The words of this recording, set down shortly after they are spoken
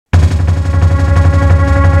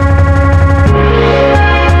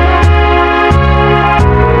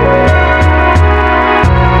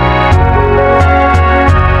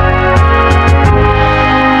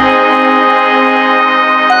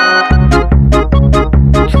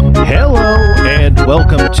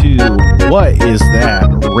to What Is That?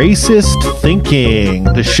 Racist Thinking,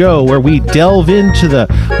 the show where we delve into the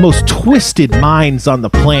most twisted minds on the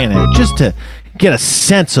planet just to get a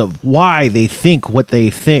sense of why they think what they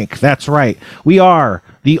think. That's right. We are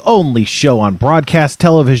the only show on broadcast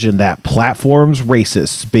television that platforms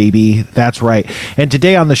racists, baby. That's right. And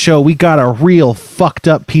today on the show, we got a real fucked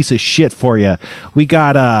up piece of shit for you. We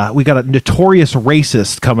got a notorious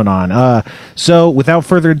racist coming on. So without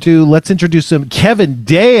further ado, let's introduce him, Kevin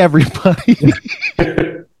Day, everybody.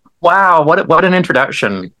 Wow, what an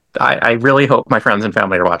introduction. I really hope my friends and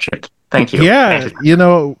family are watching it. Thank you. Yeah, you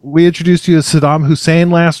know, we introduced you as Saddam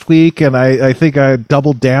Hussein last week, and I think I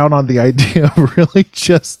doubled down on the idea of really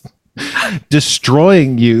just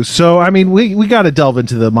destroying you. So, I mean, we got to delve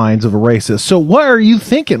into the minds of a racist. So what are you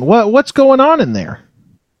thinking? What's going on in there?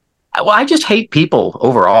 Well, I just hate people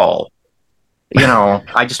overall. You know,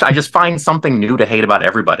 I just find something new to hate about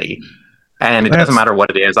everybody. And it doesn't matter what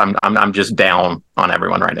it is. I'm just down on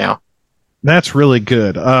everyone right now. That's really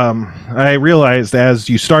good. I realized as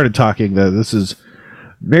you started talking that this is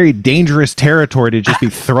very dangerous territory to just be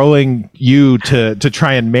throwing you to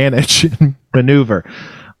try and manage and maneuver.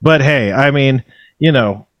 But hey, I mean, you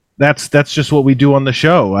know, that's just what we do on the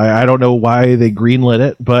show. I don't know why they greenlit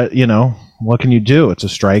it, but you know, what can you do? It's a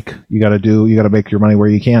strike. You got to make your money where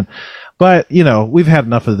you can. But you know, we've had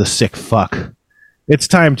enough of the sick fuck. It's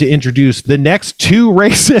time to introduce the next two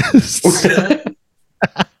racists.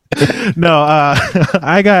 No,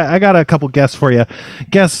 I got a couple guests for you.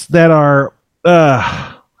 Guests that are,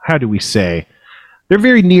 how do we say? They're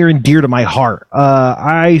very near and dear to my heart.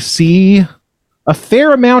 I see a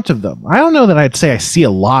fair amount of them. I don't know that I'd say I see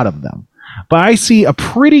a lot of them, but I see a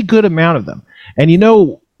pretty good amount of them. And you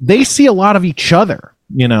know, they see a lot of each other.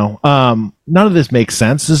 You know, none of this makes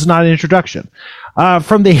sense. This is not an introduction.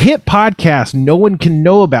 From the hit podcast, No One Can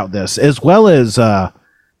Know About This, as well as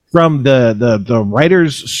from the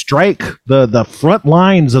writers' strike, the front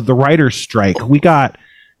lines of the writers' strike. We got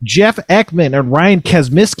Jeff Ekman and Ryan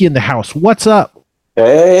Kazmiski in the house. What's up?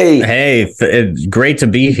 Hey, it's great to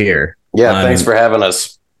be here. Yeah, thanks for having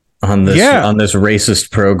us on this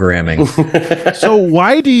racist programming. So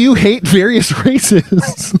why do you hate various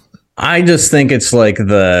races? I just think it's like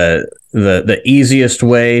the easiest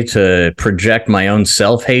way to project my own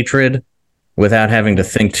self-hatred without having to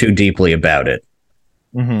think too deeply about it.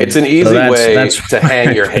 Mm-hmm. It's an easy way to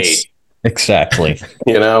hang your hate. Exactly.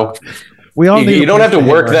 You know, you don't have to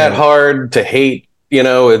work that hard to hate. You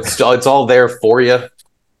know, it's all there for you.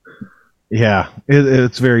 Yeah,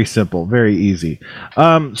 it's very simple, very easy.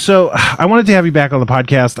 So I wanted to have you back on the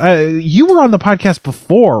podcast. You were on the podcast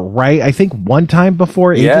before, right? I think one time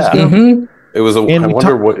before. Yeah, mm-hmm. It was. I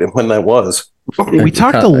wonder when that was. We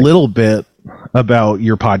talked a little bit about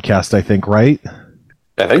your podcast, I think, right?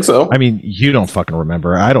 I think so. I mean, you don't fucking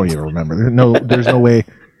remember. I don't even remember. There's no way.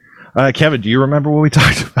 Kevin, do you remember what we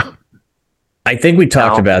talked about? I think we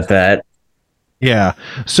talked about that. Yeah.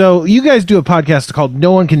 So you guys do a podcast called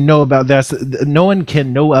No One Can Know About This. No One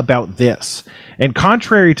Can Know About This. And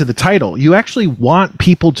contrary to the title, you actually want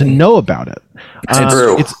people to know about it.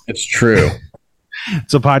 It's true.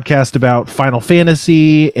 It's a podcast about Final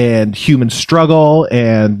Fantasy and human struggle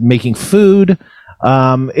and making food.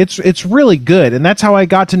 It's really good, and that's how I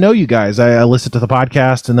got to know you guys. I listened to the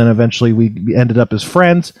podcast, and then eventually we ended up as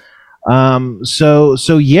friends.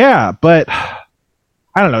 So yeah, but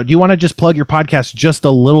I don't know. Do you want to just plug your podcast just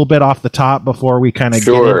a little bit off the top before we kind of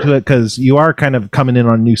get into it? Because you are kind of coming in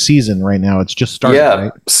on a new season right now. It's just started. Yeah,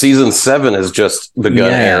 right? Season 7 has just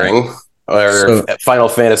begun airing. Our Final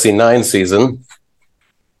Fantasy IX season.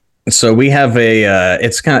 So we have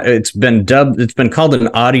it's been called an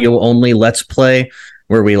audio only Let's Play,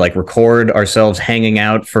 where we like record ourselves hanging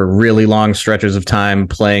out for really long stretches of time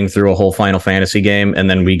playing through a whole Final Fantasy game, and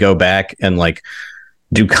then we go back and like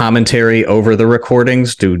do commentary over the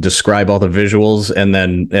recordings to describe all the visuals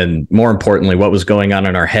and more importantly what was going on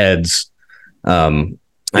in our heads.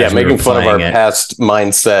 Making fun of our past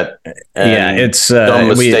mindset and it's dumb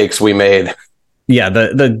mistakes we made. Yeah,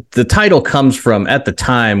 the title comes from, at the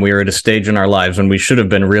time, we were at a stage in our lives when we should have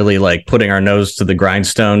been really like putting our nose to the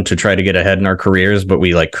grindstone to try to get ahead in our careers, but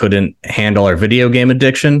we like couldn't handle our video game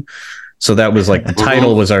addiction. So that was like the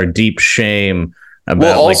title was our deep shame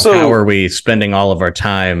about how are we spending all of our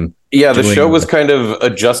time. Yeah, the show was kind of a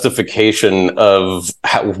justification of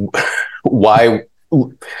why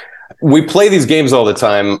we play these games all the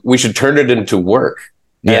time. We should turn it into work.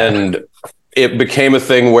 Yeah. And it became a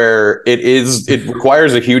thing where it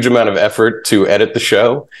requires a huge amount of effort to edit the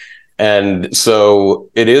show. And so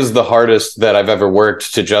it is the hardest that I've ever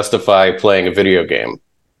worked to justify playing a video game.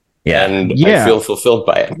 Yeah. And I feel fulfilled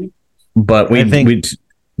by it. But we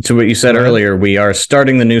to what you said earlier, we are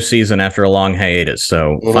starting the new season after a long hiatus.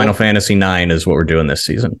 So Final Fantasy IX is what we're doing this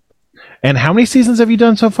season. And how many seasons have you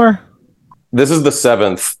done so far? This is the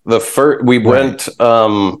 7th. The first we went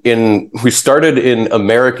we started in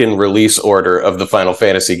American release order of the Final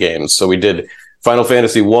Fantasy games. So we did Final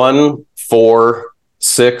Fantasy 1, 4,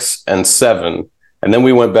 6, and 7. And then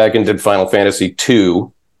we went back and did Final Fantasy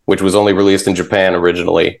 2, which was only released in Japan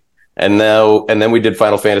originally. And then we did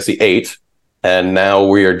Final Fantasy 8, and now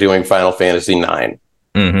we are doing Final Fantasy 9.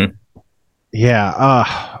 Mm-hmm.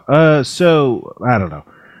 Yeah. So I don't know.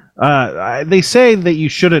 They say that you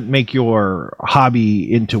shouldn't make your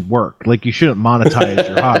hobby into work. Like, you shouldn't monetize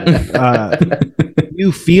your hobby.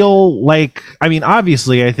 You feel like, I mean,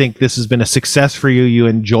 obviously, I think this has been a success for you. You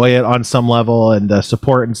enjoy it on some level, and the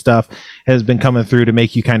support and stuff has been coming through to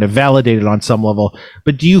make you kind of validate it on some level.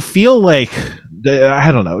 But do you feel like,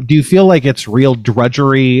 I don't know, do you feel like it's real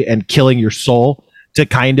drudgery and killing your soul to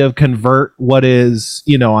kind of convert what is,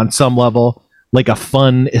 on some level, like a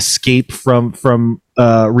fun escape from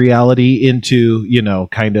reality into,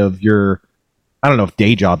 kind of your, I don't know if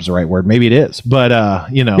day job's the right word. Maybe it is, but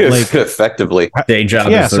like effectively day job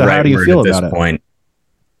yeah, is the so right how do you word feel at this about it? point.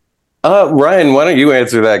 Ryan, why don't you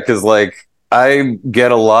answer that? Because I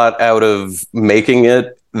get a lot out of making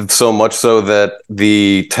it, so much so that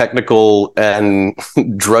the technical and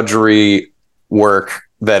drudgery work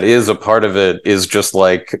that is a part of it is just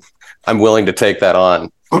like, I'm willing to take that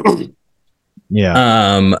on.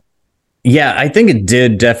 Yeah. Yeah, I think it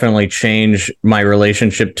did definitely change my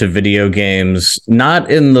relationship to video games,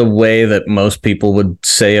 not in the way that most people would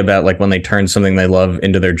say about like when they turn something they love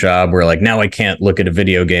into their job, where like, now I can't look at a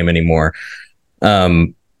video game anymore.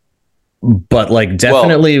 But like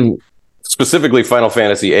definitely specifically Final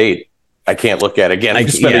Fantasy VIII, I can't look at again. I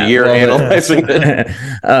spent a year analyzing it.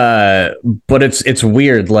 But it's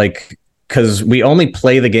weird, like, because we only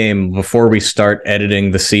play the game before we start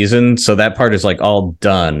editing the season, so that part is like all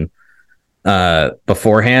done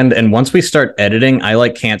beforehand. And once we start editing, I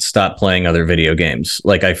like can't stop playing other video games.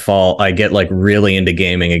 Like I get like really into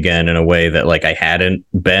gaming again in a way that like I hadn't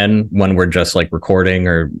been when we're just like recording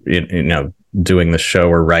or doing the show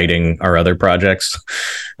or writing our other projects.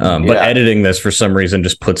 But editing this for some reason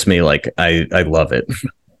just puts me like I love it.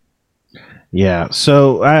 Yeah.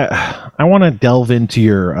 So I want to delve into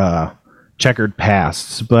your checkered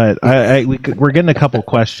pasts, but we're getting a couple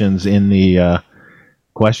questions in the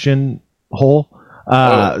question hole.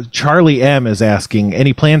 Charlie M is asking,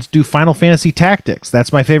 any plans to do Final Fantasy Tactics?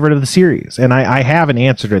 That's my favorite of the series, and I have an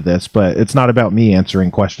answer to this, but it's not about me answering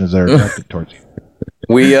questions that are directed towards you.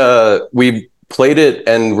 We played it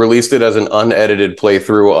and released it as an unedited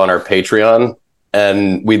playthrough on our Patreon,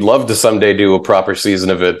 and we'd love to someday do a proper season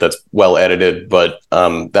of it that's well edited, but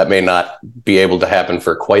that may not be able to happen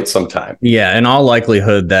for quite some time. Yeah, in all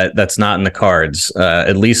likelihood, that's not in the cards,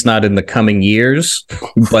 at least not in the coming years.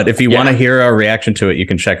 But if you want to hear our reaction to it, you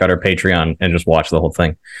can check out our Patreon and just watch the whole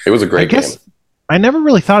thing. It was a great game. I never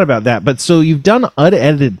really thought about that, but so you've done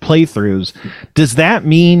unedited playthroughs. Does that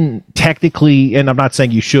mean technically, and I'm not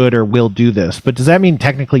saying you should or will do this, but does that mean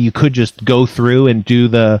technically you could just go through and do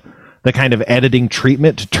the kind of editing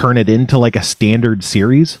treatment to turn it into like a standard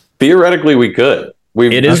series? Theoretically, we could.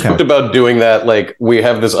 We've talked about doing that. Like, we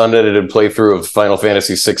have this unedited playthrough of Final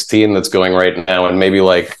Fantasy 16 that's going right now, and maybe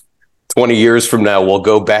like 20 years from now, we'll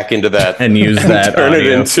go back into that and use that turn it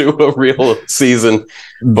into a real season.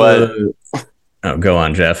 But go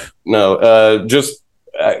on, Jeff. No,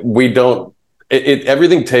 we don't.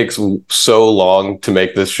 Everything takes so long to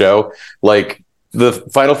make this show. Like, the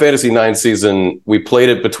Final Fantasy IX season, we played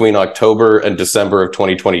it between October and December of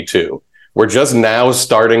 2022. We're just now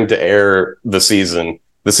starting to air the season.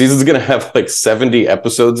 The season's going to have like 70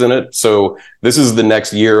 episodes in it. So this is the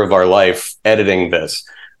next year of our life editing this.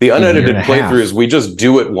 The unedited playthroughs, we just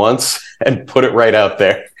do it once and put it right out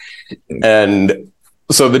there. And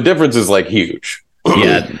so the difference is like huge.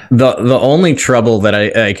 Yeah, the only trouble that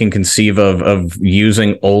I can conceive of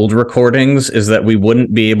using old recordings is that we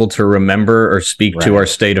wouldn't be able to remember or speak to our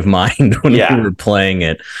state of mind when we were playing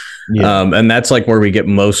it. Yeah. And that's like where we get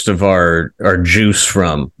most of our juice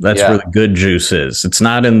from. That's where the good juice is. It's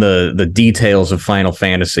not in the details of Final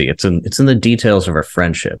Fantasy. It's in the details of our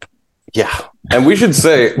friendship. Yeah. And we should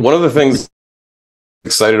say one of the things I'm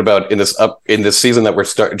excited about in this season that we're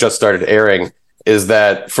just started airing is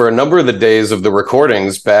that for a number of the days of the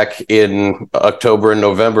recordings back in October and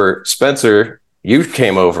November, Spencer, you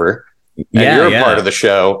came over and you're a part of the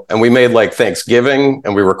show, and we made like Thanksgiving,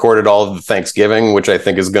 and we recorded all of the Thanksgiving, which I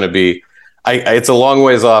think is going to be, it's a long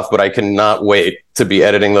ways off, but I cannot wait to be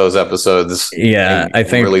editing those episodes. Yeah, I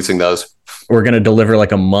think releasing those. we're going to deliver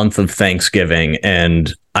like a month of Thanksgiving,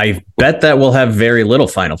 and I bet that will have very little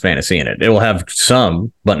Final Fantasy in it. It will have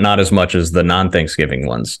some, but not as much as the non-Thanksgiving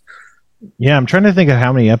ones. Yeah, I'm trying to think of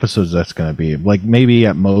how many episodes that's going to be. Like maybe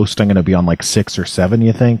at most I'm going to be on like 6 or 7,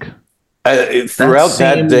 you think? Throughout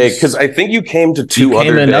that day, because I think you came to two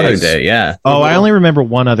other days. Another day, yeah. Oh, I only remember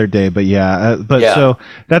one other day, but so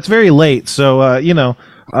that's very late. So, if you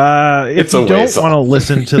don't want to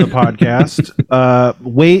listen to the podcast,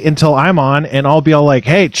 wait until I'm on and I'll be all like,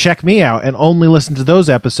 hey, check me out, and only listen to those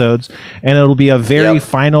episodes, and it'll be a very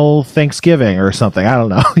final Thanksgiving or something. I don't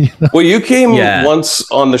know. Well, you came once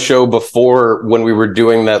on the show before when we were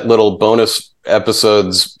doing that little bonus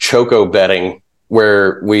episodes Choco betting,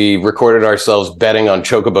 where we recorded ourselves betting on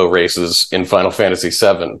chocobo races in Final Fantasy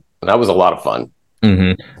VII. And that was a lot of fun.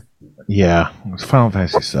 Mm-hmm. Yeah, it was Final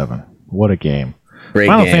Fantasy VII. What a game. Great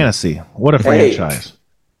Final game. Fantasy. What a franchise.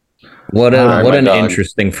 What an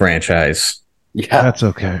interesting franchise. Yeah. That's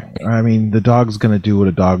okay. I mean, the dog's going to do what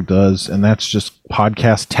a dog does, and that's just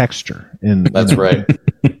podcast texture. That's right.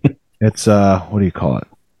 It's, what do you call it?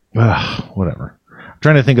 Whatever.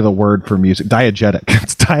 Trying to think of the word for music. Diegetic.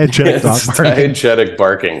 It's diegetic dog barking. Diegetic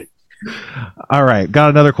barking. All right. Got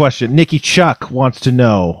another question. Nikki Chuck wants to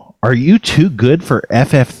know, are you too good for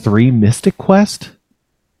FF3 Mystic Quest?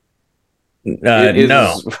 No,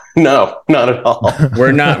 not at all.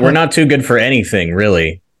 We're not too good for anything,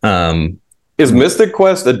 really. Is Mystic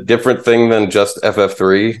Quest a different thing than just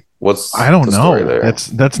FF3? I don't know.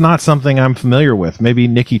 That's not something I'm familiar with. Maybe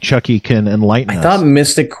Nikki Chucky can enlighten us. I thought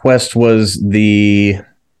Mystic Quest was the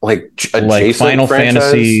like Final franchise?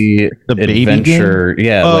 Fantasy the baby adventure. Game?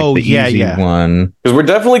 Yeah, oh, like the easy one. Because we're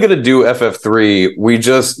definitely going to do FF3. We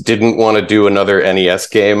just didn't want to do another NES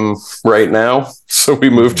game right now, so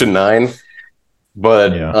we moved to 9.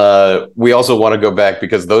 But we also want to go back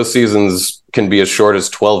because those seasons can be as short as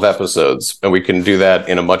 12 episodes, and we can do that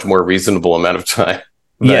in a much more reasonable amount of time.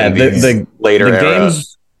 Yeah, the later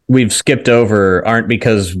games we've skipped over aren't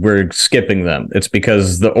because we're skipping them. It's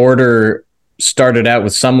because the order started out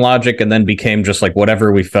with some logic and then became just like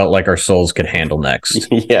whatever we felt like our souls could handle next.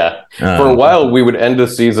 Yeah. For a while, we would end a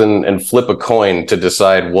season and flip a coin to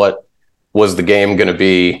decide what was the game going to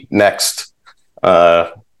be next.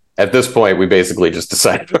 At this point, we basically just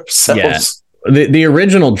decided ourselves. Yeah. The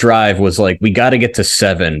original drive was like, we got to get to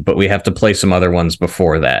 7, but we have to play some other ones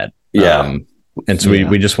before that. Yeah. And so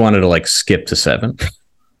we just wanted to like skip to 7.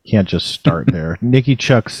 Can't just start there. Nikki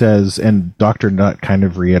Chuck says, and Dr. Nut kind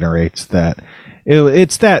of reiterates that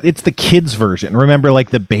it's the kids version. Remember, like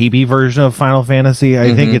the baby version of Final Fantasy?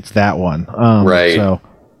 I think it's that one. Right. So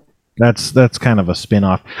that's kind of a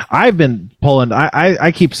spin-off. I've been pulling.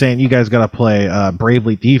 I keep saying you guys got to play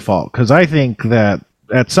Bravely Default, because I think that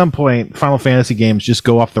at some point Final Fantasy games just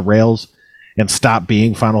go off the rails and stop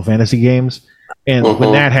being Final Fantasy games. And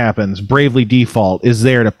when that happens, Bravely Default is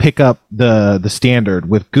there to pick up the standard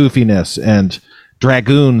with goofiness and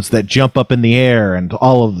dragoons that jump up in the air and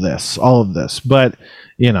all of this. But,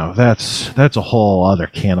 that's a whole other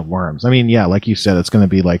can of worms. I mean, yeah, like you said, it's going to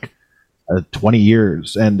be like 20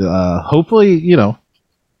 years. And hopefully, you'll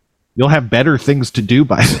have better things to do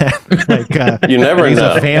by then. Like, you never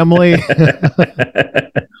know. A family.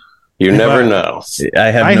 You never know. I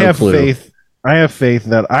have clue. Faith. I have faith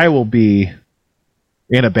that I will be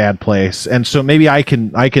in a bad place, and so maybe I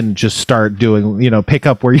can just start doing, pick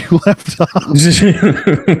up where you left off. We'll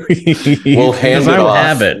hand it off.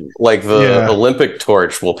 Have it. Like the Olympic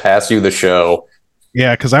torch. We'll pass you the show.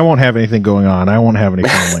 Yeah, because I won't have anything going on. I won't have any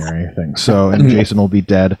family or anything. So, and Jason will be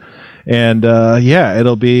dead, and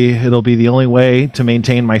it'll be the only way to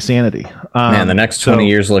maintain my sanity. Man, the next 20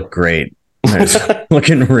 years look great. It's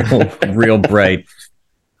looking real bright.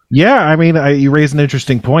 Yeah, I mean, you raise an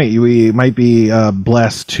interesting point. We might be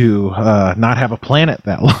blessed to not have a planet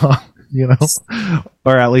that long,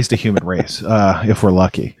 or at least a human race, if we're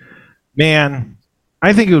lucky. Man,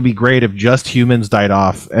 I think it would be great if just humans died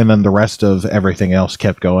off and then the rest of everything else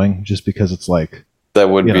kept going, just because it's like... That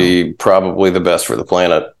would be probably the best for the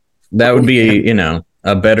planet. That would be,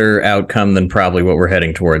 a better outcome than probably what we're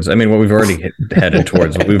heading towards. I mean, what we've already headed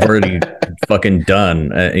towards, what we've already fucking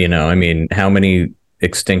done. I mean, how many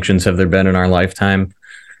extinctions have there been in our lifetime?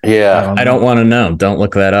 Yeah, I don't want to know. Don't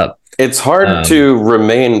look that up. It's hard to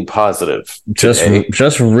remain positive.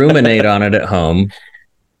 Just ruminate on it at home,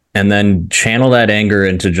 and then channel that anger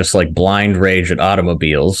into just like blind rage at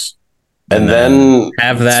automobiles, and then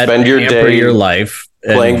have that spend your day your life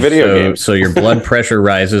playing video games. So your blood pressure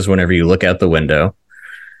rises whenever you look out the window.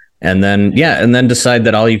 And then decide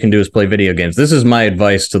that all you can do is play video games. This is my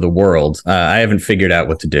advice to the world. I haven't figured out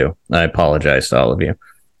what to do. I apologize to all of you.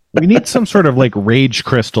 We need some sort of like rage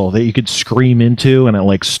crystal that you could scream into and it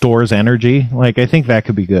like stores energy. Like, I think that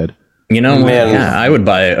could be good. You know, Man. yeah, I would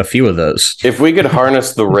buy a few of those. If we could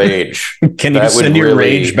harness the rage, Can you that would send your really-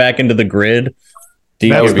 rage back into the grid? Do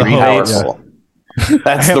you That's have the hope, rebates? yeah. powerful. I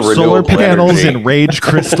That's have the solar renewable panels energy. and rage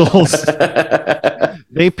crystals.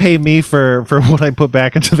 They pay me for what I put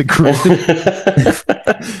back into the grid.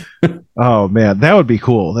 Oh man, that would be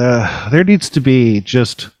cool. There needs to be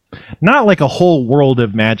just not like a whole world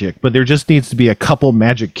of magic, but there just needs to be a couple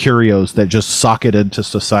magic curios that just sock it into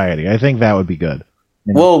society. I think that would be good.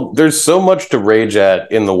 Well, there's so much to rage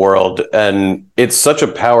at in the world, and it's such a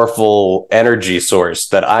powerful energy source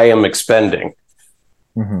that I am expending.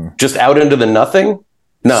 Just out into the nothing?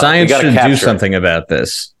 No, Science we gotta should capture do it. something about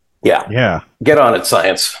this. Yeah, Yeah. get on it,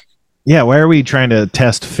 science. Yeah, why are we trying to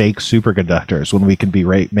test fake superconductors when we could be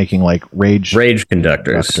making like rage Conductors.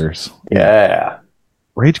 conductors? Yeah.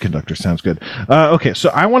 Rage conductor sounds good. Okay, so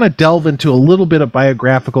I want to delve into a little bit of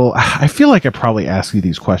biographical. I feel like I probably asked you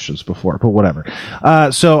these questions before, but whatever.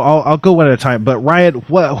 So I'll go one at a time. But Riot,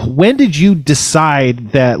 when did you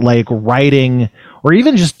decide that like writing or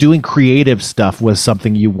even just doing creative stuff was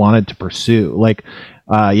something you wanted to pursue? Like,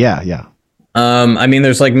 yeah. I mean,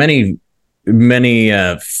 there's like many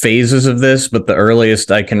phases of this, but the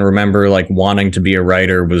earliest I can remember like wanting to be a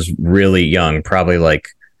writer was really young, probably like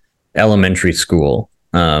elementary school.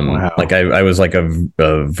 Wow. Like I was like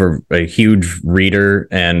a huge reader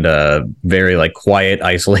and a very like quiet,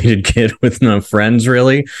 isolated kid with no friends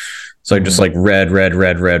really. So I just like read,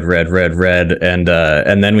 and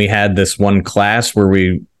then we had this one class where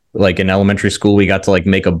we like in elementary school we got to like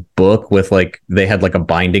make a book with like they had like a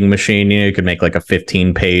binding machine. You could make like a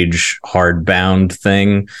 15-page hardbound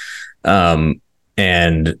thing,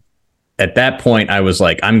 and at that point I was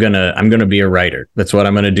like, I'm gonna be a writer. That's what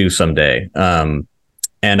I'm gonna do someday.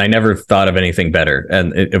 And I never thought of anything better.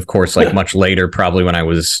 And of course, like much later, probably when I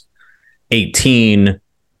was 18,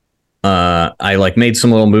 I like made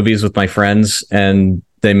some little movies with my friends and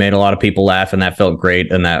they made a lot of people laugh and that felt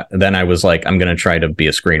great. And then I was like, I'm going to try to be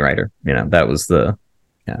a screenwriter. You know, that was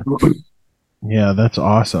Yeah, that's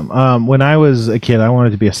awesome. When I was a kid, I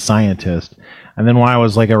wanted to be a scientist. And then when I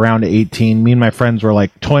was like around 18, me and my friends were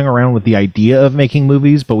like toying around with the idea of making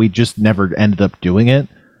movies, but we just never ended up doing it.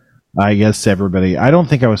 I guess everybody, I don't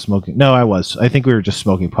think I was smoking. No, I was. I think we were just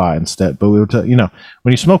smoking pot instead. But we were, when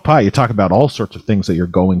you smoke pot, you talk about all sorts of things that you're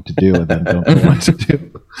going to do and then don't want to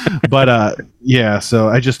do. But yeah, so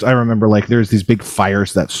I remember like there's these big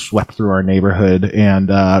fires that swept through our neighborhood and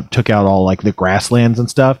took out all like the grasslands and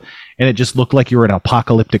stuff. And it just looked like you were in an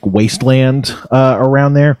apocalyptic wasteland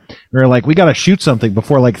around there. We were like, we got to shoot something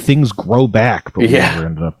before like things grow back. But we never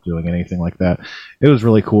ended up doing anything like that. It was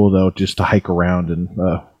really cool though, just to hike around and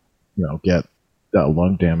get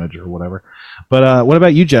lung damage or whatever. But what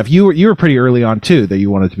about you, Jeff? You were pretty early on too that you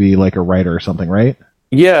wanted to be like a writer or something, right?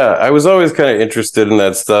 Yeah, I was always kind of interested in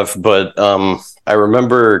that stuff, but I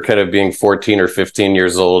remember kind of being 14 or 15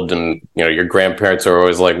 years old, and your grandparents are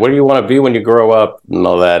always like, "What do you want to be when you grow up?" and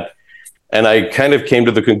all that. And I kind of came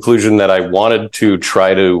to the conclusion that I wanted to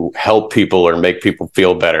try to help people or make people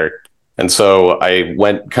feel better. And so I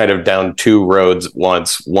went kind of down two roads at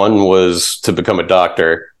once. One was to become a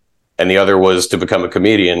doctor, and the other was to become a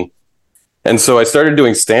comedian. And so I started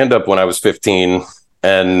doing stand-up when I was 15,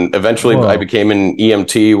 and eventually I became an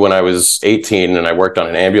EMT when I was 18, and I worked on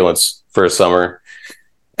an ambulance for a summer.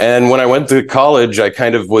 And when I went to college, I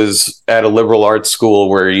kind of was at a liberal arts school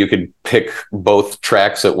where you could pick both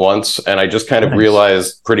tracks at once. And I just kind of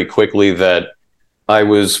realized pretty quickly that I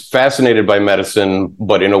was fascinated by medicine,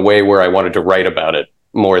 but in a way where I wanted to write about it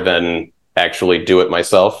more than actually do it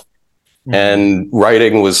myself. And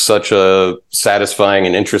writing was such a satisfying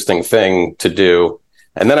and interesting thing to do.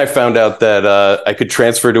 And then I found out that I could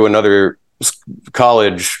transfer to another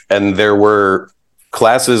college, and there were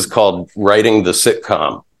classes called Writing the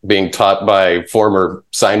Sitcom being taught by former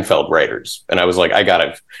Seinfeld writers. And I was like, I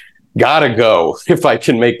gotta go if I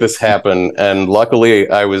can make this happen. And luckily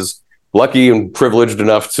I was lucky and privileged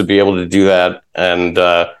enough to be able to do that. And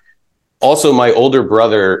also my older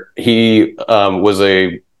brother, he was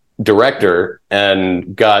a director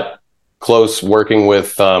and got close working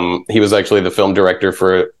with, he was actually the film director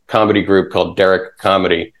for a comedy group called Derek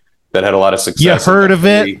Comedy that had a lot of success. You heard of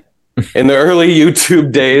it? In the early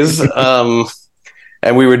YouTube days.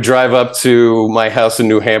 And we would drive up to my house in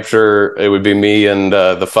New Hampshire. It would be me and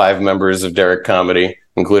the 5 members of Derek Comedy,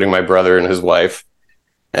 including my brother and his wife.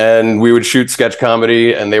 And we would shoot sketch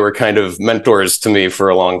comedy, and they were kind of mentors to me for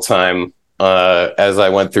a long time as I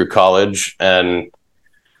went through college, and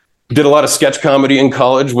did a lot of sketch comedy in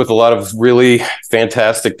college with a lot of really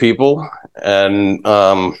fantastic people. And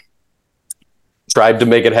tried to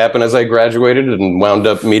make it happen as I graduated and wound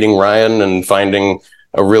up meeting Ryan and finding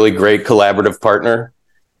a really great collaborative partner.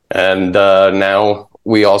 And now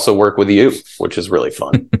we also work with you, which is really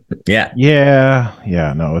fun. Yeah.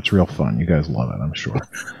 No, it's real fun. You guys love it, I'm sure.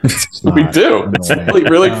 We do. It's really,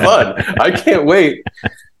 really fun. I can't wait.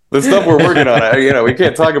 The stuff we're working on, we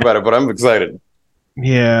can't talk about it, but I'm excited.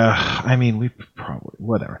 Yeah, I mean, we probably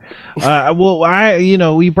whatever.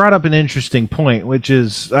 We brought up an interesting point, which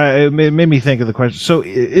is it made me think of the question. So,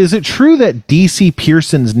 is it true that DC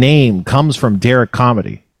Pearson's name comes from Derek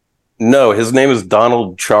Comedy? No, his name is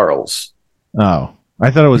Donald Charles. Oh, I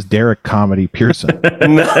thought it was Derek Comedy Pearson.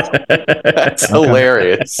 No, that's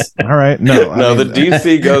hilarious. All right, no, the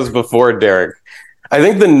DC goes before Derek. I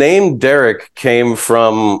think the name Derek came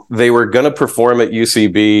from they were going to perform at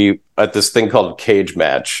UCB at this thing called Cage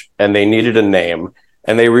Match, and they needed a name.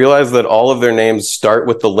 And they realized that all of their names start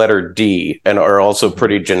with the letter D and are also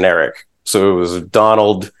pretty generic. So it was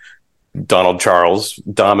Donald Charles,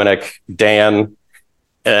 Dominic, Dan,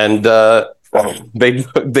 and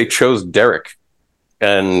they chose Derek,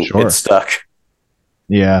 and Sure. it stuck.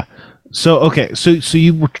 Yeah. So okay, so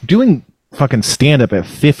you were doing fucking stand up at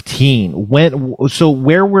 15.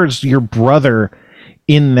 Where was your brother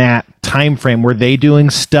in that time frame? Were they doing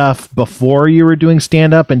stuff before you were doing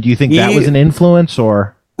stand up, and do you think that was an influence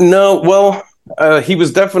or no? Well, he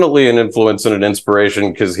was definitely an influence and an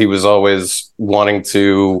inspiration because he was always wanting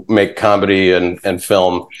to make comedy and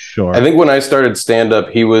film. Sure. I think when I started stand up,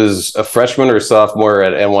 he was a freshman or sophomore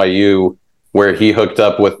at NYU, where he hooked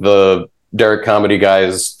up with the Derek Comedy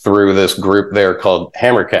guys through this group there called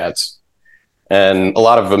Hammercats. And a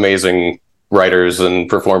lot of amazing writers and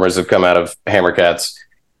performers have come out of Hammercats.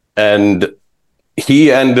 And he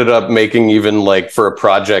ended up making even for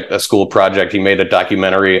a school project, he made a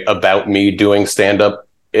documentary about me doing stand-up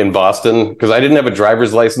in Boston. Because I didn't have a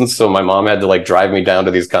driver's license, so my mom had to drive me down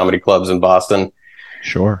to these comedy clubs in Boston.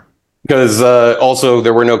 Sure. Because also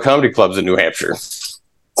there were no comedy clubs in New Hampshire.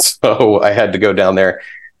 So I had to go down there.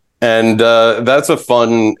 And that's a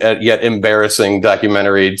fun yet embarrassing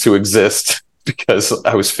documentary to exist. Because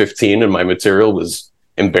I was 15 and my material was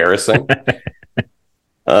embarrassing.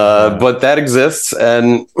 But that exists.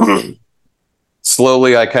 And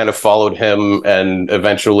slowly I kind of followed him and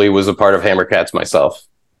eventually was a part of Hammercats myself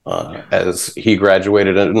as he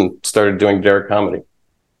graduated and started doing Derek Comedy.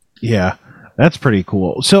 Yeah, that's pretty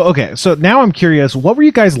cool. So, okay. So now I'm curious, what were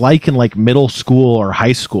you guys like in middle school or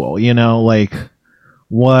high school? What were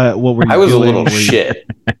you I was doing? a little shit.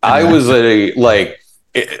 I was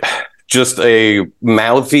just a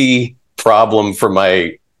mouthy problem for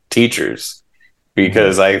my teachers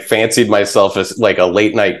because I fancied myself as a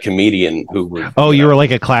late night comedian who would. Oh, you were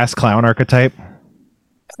like a class clown archetype?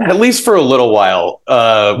 At least for a little while,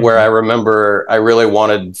 where I remember I really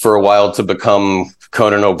wanted for a while to become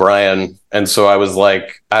Conan O'Brien. And so I was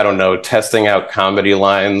testing out comedy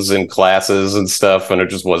lines in classes and stuff. And it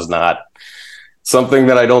just was not something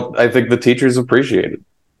that I think the teachers appreciated.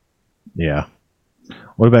 Yeah.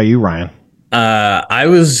 What about you, Ryan? I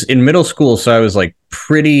was in middle school, so I was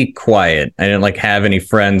pretty quiet. I didn't have any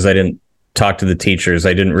friends. I didn't talk to the teachers.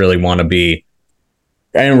 I didn't really want to be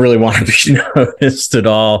noticed at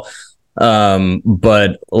all.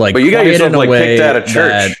 But you got yourself kicked out of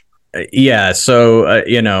church. Yeah. So,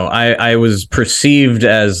 I was perceived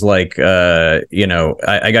as I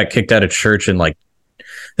got kicked out of church in this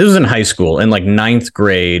was in high school in ninth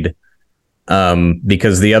grade.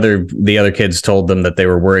 Because the other kids told them that they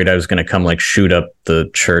were worried I was going to come shoot up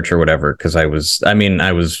the church or whatever. Cause I was a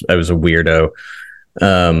weirdo.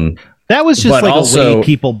 That was just a way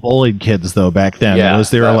people bullied kids though back then. Yeah,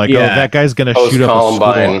 they were that guy's going to shoot up a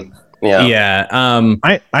school. Yeah. Yeah.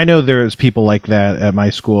 I know there's people like that at my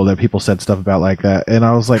school that people said stuff about like that. And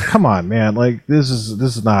I was like, come on, man. This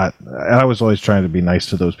is not, I was always trying to be nice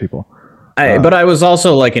to those people. But I was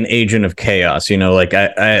also an agent of chaos,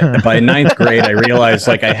 I by ninth grade, I realized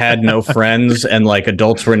I had no friends and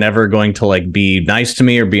adults were never going to be nice to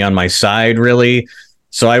me or be on my side really.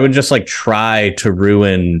 So I would just try to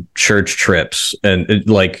ruin church trips and if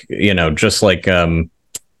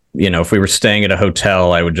we were staying at a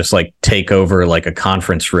hotel, I would just take over a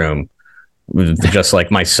conference room with just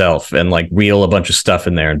myself and wheel a bunch of stuff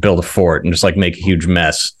in there and build a fort and just make a huge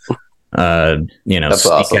mess. That's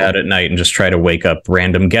sneak awesome. out at night and just try to wake up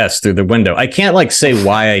random guests through the window. I can't say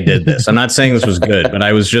why I did this. I'm not saying this was good, but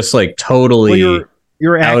I was just totally you're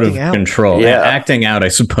out of acting control. Yeah. Acting out, I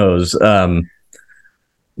suppose.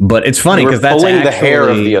 But it's funny We're because that's pulling actually the hair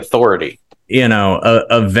of the authority.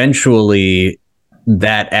 Eventually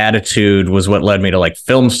that attitude was what led me to like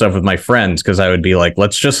film stuff with my friends, because I would be like,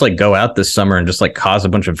 let's just like go out this summer and just like cause a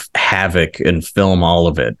bunch of havoc and film all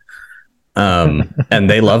of it. And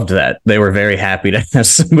they loved that. They were very happy to have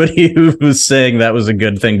somebody who was saying that was a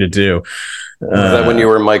good thing to do. Was that when you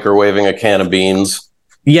were microwaving a can of beans?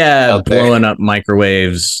 Yeah, blowing up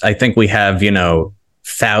microwaves. I think we have,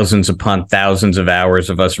 thousands upon thousands of hours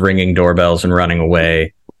of us ringing doorbells and running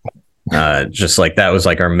away. Just like that was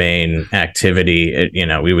like our main activity.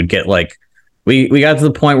 We would get like, we got to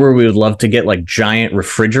the point where we would love to get like giant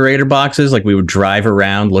refrigerator boxes. Like we would drive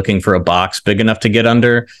around looking for a box big enough to get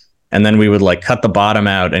under. And then we would like cut the bottom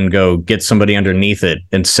out and go get somebody underneath it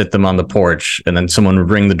and sit them on the porch. And then someone would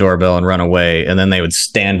ring the doorbell and run away. And then they would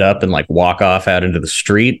stand up and like walk off out into the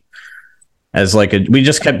street as like we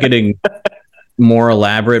just kept getting more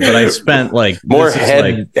elaborate. But I spent like more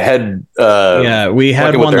head. Yeah, we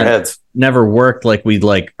had one that heads. Never worked. Like we'd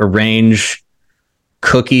like arrange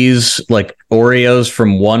cookies, like Oreos,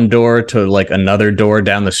 from one door to like another door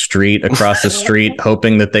down the street, across the street,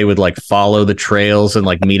 hoping that they would like follow the trails and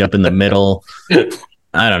like meet up in the middle.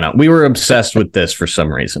 I don't know. We were obsessed with this for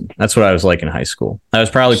some reason. That's what I was like in high school. I was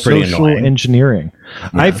probably pretty Social annoying. Engineering. Yeah.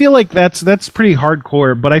 I feel like that's pretty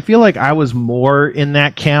hardcore, but I feel like I was more in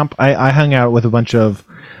that camp. I hung out with a bunch of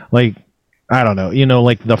like, I don't know,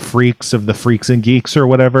 like the freaks of the Freaks and Geeks or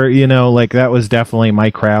whatever, like that was definitely my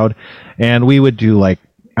crowd. And we would do like,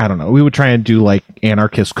 I don't know, we would try and do like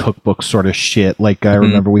anarchist cookbook sort of shit. Like I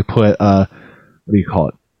remember we put, what do you call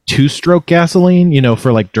it? 2-stroke gasoline,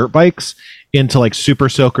 for like dirt bikes into like super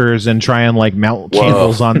soakers and try and like mount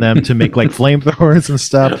candles on them to make like flamethrowers and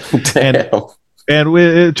stuff. And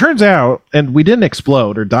it turns out, and we didn't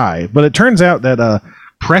explode or die, but it turns out that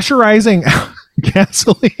pressurizing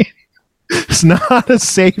gasoline is not a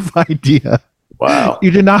safe idea. Wow.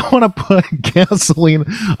 You do not want to put gasoline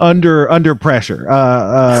under pressure,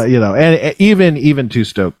 and even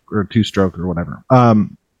two-stroke or whatever.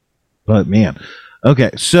 But man, okay,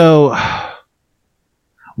 so I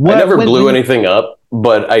never blew anything up,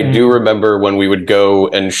 but I do remember when we would go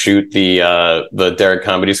and shoot the Derek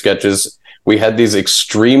comedy sketches, we had these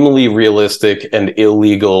extremely realistic and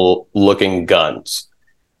illegal looking guns.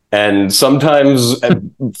 And sometimes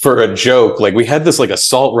for a joke, like we had this like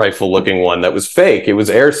assault rifle looking one that was fake. It was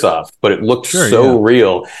airsoft, but it looked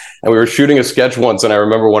real. And we were shooting a sketch once, and I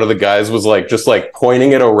remember one of the guys was like just like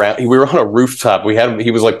pointing it around. We were on a rooftop.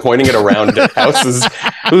 He was like pointing it around at houses.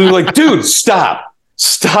 We were like, dude, stop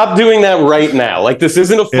doing that right now. Like this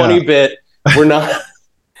isn't a funny bit. We're not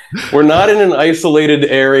in an isolated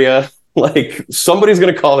area. Like somebody's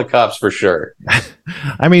going to call the cops for sure.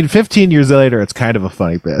 I mean, 15 years later, it's kind of a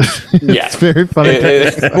funny bit. Yeah, it's very funny.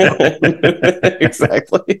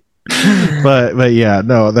 Exactly. But yeah,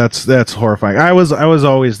 no, that's horrifying. I was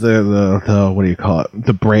always the what do you call it?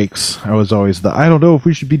 The breaks. I was always I don't know if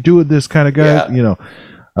we should be doing this kind of guy.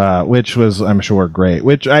 Which was, I'm sure, great.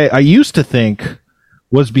 Which I used to think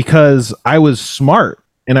was because I was smart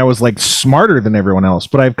and I was like smarter than everyone else.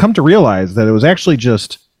 But I've come to realize that it was actually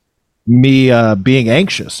just me being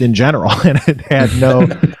anxious in general, and it had no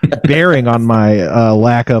bearing on my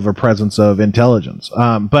lack of or presence of intelligence.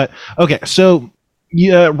 But okay, so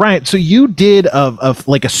Ryan, so you did of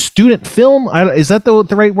like a student film. Is that the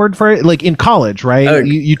right word for it? Like in college, right?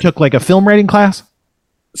 You took like a film writing class.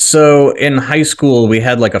 So in high school, we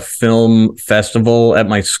had like a film festival at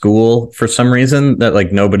my school for some reason that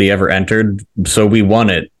like nobody ever entered. So we won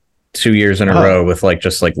it 2 years in a row with like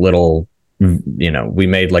just like little. We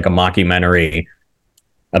made like a mockumentary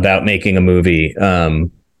about making a movie. And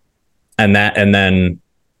then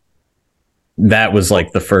that was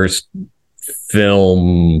like the first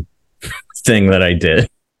film thing that I did.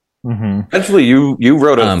 Mm-hmm. Actually, you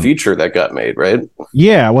wrote a feature that got made, right?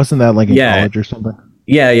 Yeah. Wasn't that like in college or something?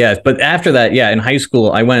 Yeah. But after that, in high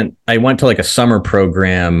school, I went to like a summer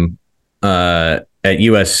program, at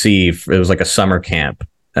USC. It was like a summer camp,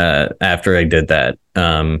 after I did that.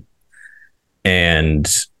 And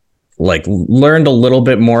like learned a little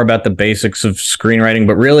bit more about the basics of screenwriting,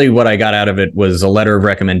 but really what I got out of it was a letter of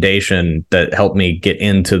recommendation that helped me get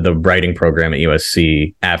into the writing program at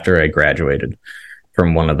USC after I graduated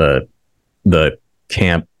from one of the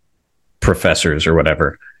camp professors or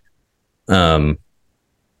whatever. Did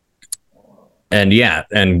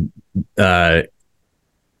that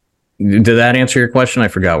answer your question? I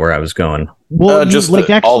forgot where I was going. Well, just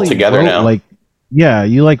like all together now. Like, yeah,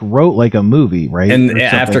 you like wrote like a movie, right? And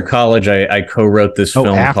after college, I co-wrote this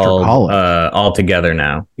film called All Together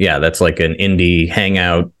Now. Yeah, that's like an indie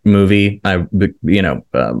hangout movie. Like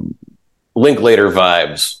Linklater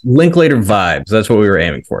vibes. Linklater vibes. That's what we were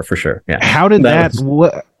aiming for sure. Yeah. How did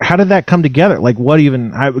how did that come together? Like,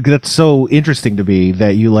 that's so interesting to me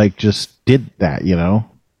that you like just did that, you know?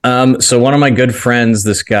 So one of my good friends,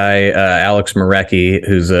 this guy, Alex Marecki,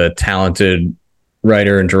 who's a talented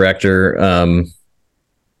writer and director,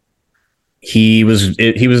 he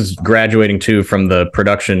was graduating too from the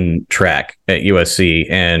production track at USC,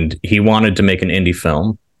 and he wanted to make an indie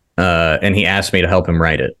film, and he asked me to help him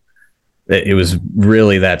write it. It was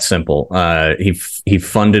really that simple. He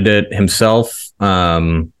funded it himself,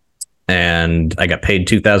 and I got paid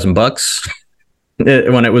 $2,000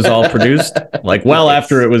 when it was all produced, like well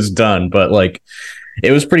after it was done. But like,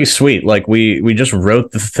 it was pretty sweet. Like we just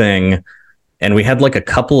wrote the thing, and we had like a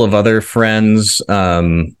couple of other friends.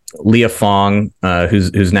 Leah Fong,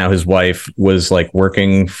 who's now his wife, was like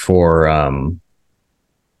working for.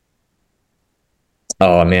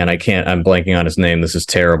 Oh man, I'm blanking on his name. This is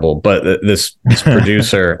terrible. But this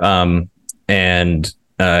producer, and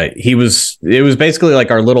it was basically like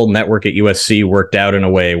our little network at USC worked out in a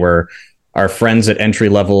way where our friends at entry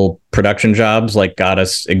level production jobs like got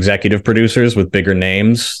us executive producers with bigger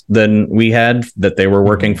names than we had that they were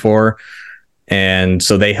working for. And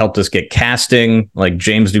so they helped us get casting, like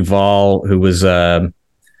James Duvall, who was the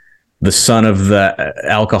son of the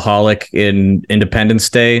alcoholic in Independence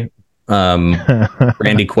Day.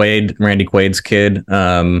 Randy Quaid's kid.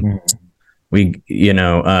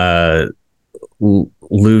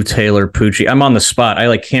 Lou Taylor Pucci. I'm on the spot. I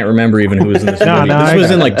like can't remember even who was in this movie. This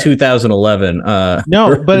was in like 2011.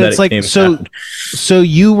 No, but it's like so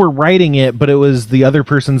you were writing it, but it was the other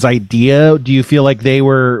person's idea. Do you feel like it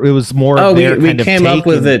was more? Oh, we came up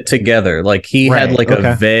with it together. Like he had like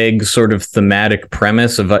a vague sort of thematic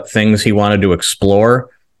premise of things he wanted to explore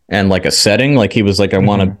and like a setting. Like he was like, I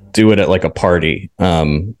want to do it at like a party,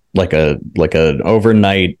 like an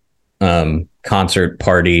overnight concert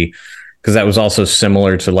party. Because that was also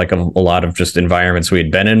similar to like a lot of just environments we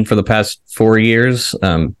had been in for the past 4 years,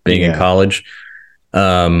 being in college.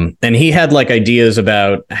 And he had like ideas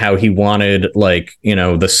about how he wanted like, you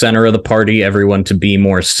know, the center of the party, everyone to be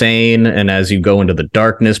more sane. And as you go into the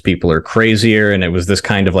darkness, people are crazier. And it was this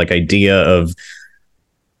kind of like idea of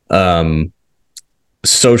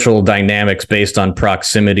social dynamics based on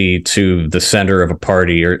proximity to the center of a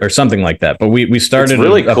party or something like that. But we started it's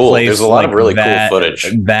really cool. Place there's a lot like of really that, cool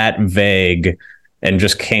footage that vague, and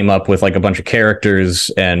just came up with like a bunch of characters,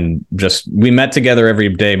 and just we met together every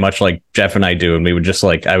day, much like Jeff and I do. And we would just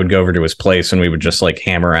like, I would go over to his place and we would just like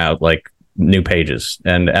hammer out like new pages.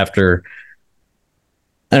 And after,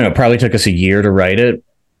 I don't know, it probably took us a year to write it.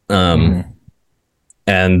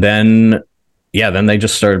 And then they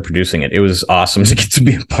just started producing it. It was awesome to get to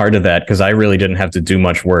be a part of that because I really didn't have to do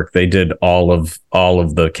much work. They did all of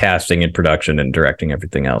the casting and production and directing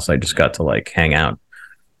everything else. I just got to like hang out.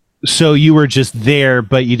 So you were just there,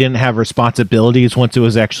 but you didn't have responsibilities once it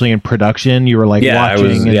was actually in production. You were like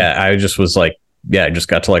watching. I just was like, I just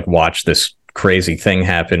got to like watch this crazy thing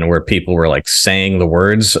happen where people were like saying the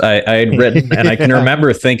words I had written. And I can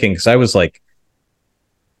remember thinking, because I was like,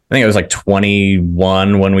 I think I was like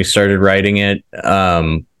 21 when we started writing it.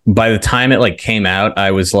 By the time it like came out,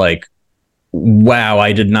 I was like, wow,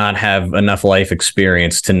 I did not have enough life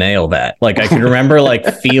experience to nail that. Like I can remember like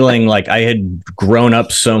feeling like I had grown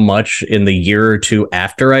up so much in the year or two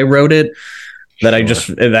after I wrote it that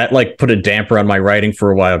that like put a damper on my writing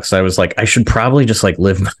for a while. Cause I was like, I should probably just like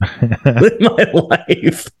live my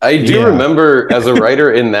life. I do remember as a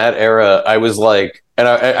writer in that era, I was like, and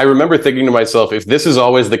I remember thinking to myself, if this is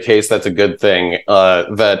always the case, that's a good thing.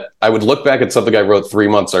 That I would look back at something I wrote 3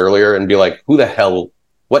 months earlier and be like, who the hell,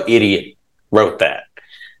 what idiot wrote that?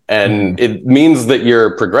 And it means that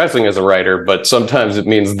you're progressing as a writer, but sometimes it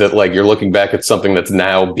means that like you're looking back at something that's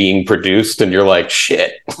now being produced and you're like,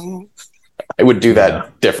 shit, I would do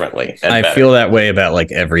that differently. I feel that way about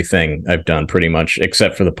like everything I've done pretty much,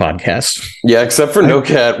 except for the podcast. Yeah, except for No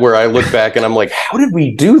Cat, where I look back and I'm like, how did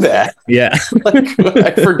we do that? Yeah. Like,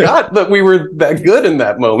 I forgot that we were that good in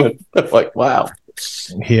that moment. Like, wow.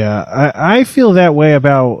 Yeah, I feel that way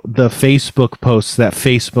about the Facebook posts that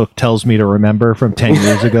Facebook tells me to remember from 10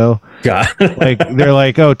 years ago. God. Like, they're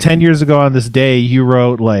like, 10 years ago on this day, you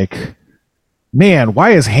wrote like, man,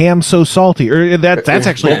 why is ham so salty? Or that's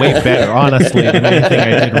actually way better, honestly, than anything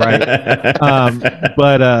I did right.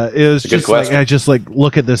 But it was just like, I just like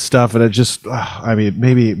look at this stuff and it just, I mean,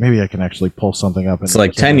 maybe I can actually pull something up. It's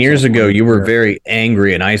like 10 years ago, you were very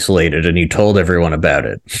angry and isolated and you told everyone about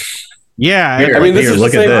it. Yeah. I mean, this is the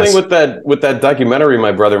same thing with that documentary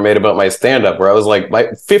my brother made about my stand-up, where I was like, my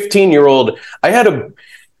 15-year-old,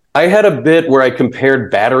 I had a bit where I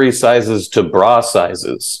compared battery sizes to bra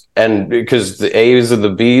sizes, and because the A's and the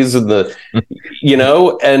B's and the,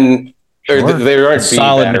 and there aren't B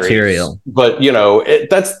solid batteries, material. but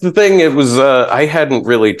that's the thing. It was I hadn't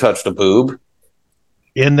really touched a boob.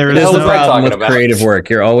 And there's That's the was I problem talking with about? creative work.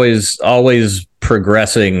 You're always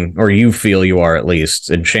progressing, or you feel you are at least,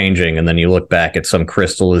 and changing, and then you look back at some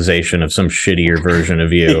crystallization of some shittier version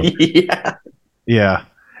of you. Yeah,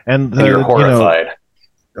 and you're horrified.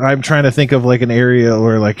 I'm trying to think of like an area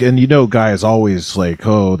where guys always like,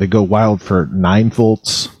 oh, they go wild for 9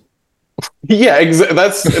 volts. Yeah,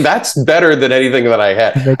 that's better than anything that I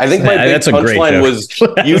had. I think my big That's a great punchline joke.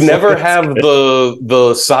 was you never have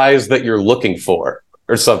the size that you're looking for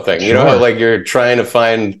or something. Sure. You know, like you're trying to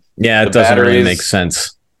find. Yeah, it the doesn't really batteries. make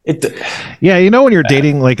sense. Yeah, when you're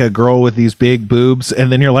dating like a girl with these big boobs, and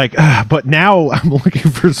then you're like, but now I'm looking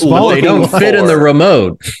for small. They don't fit in the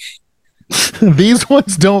remote. These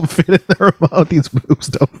ones don't fit in the remote. These boobs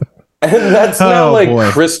don't fit. And that's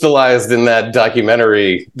now crystallized in that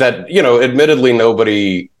documentary that, admittedly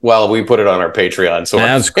nobody, we put it on our Patreon. So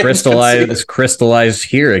now it's crystallized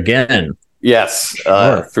here again. Yes.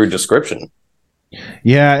 Through description.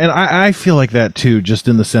 Yeah. And I feel like that too, just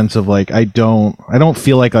in the sense of like, I don't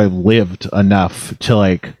feel like I've lived enough to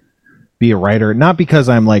like be a writer, not because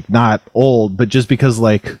I'm like not old, but just because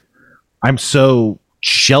like I'm so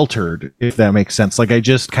sheltered, if that makes sense. Like I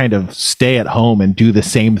just kind of stay at home and do the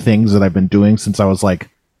same things that I've been doing since I was like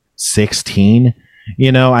 16.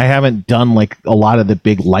 I haven't done like a lot of the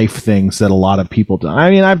big life things that a lot of people do. I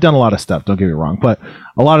mean, I've done a lot of stuff, don't get me wrong, but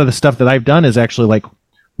a lot of the stuff that I've done is actually like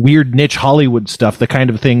weird niche Hollywood stuff, the kind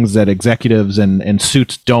of things that executives and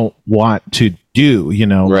suits don't want to do,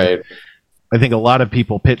 Right. I think a lot of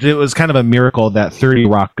people pitch. It was kind of a miracle that 30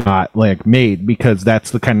 Rock got like made, because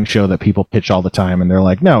that's the kind of show that people pitch all the time, and they're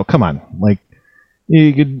like, "No, come on, like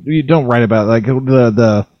you don't write about like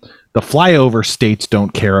the flyover states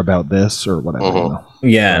don't care about this or whatever." Mm-hmm.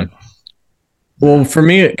 Yeah. Well, for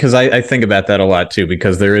me, because I think about that a lot too,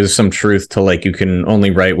 because there is some truth to like you can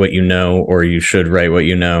only write what you know, or you should write what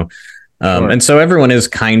you know. Sure. And so everyone is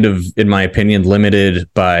kind of, in my opinion, limited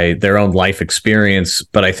by their own life experience.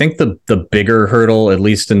 But I think the bigger hurdle, at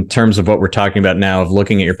least in terms of what we're talking about now, of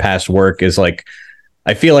looking at your past work, is like,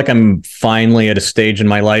 I feel like I'm finally at a stage in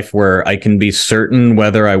my life where I can be certain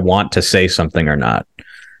whether I want to say something or not.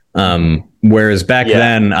 Whereas back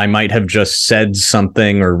then I might have just said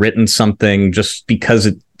something or written something just because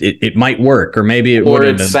it might work, or maybe it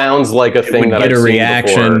wouldn't. Or it sounds like a thing that get I've a seen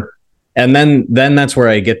reaction. before. And then that's where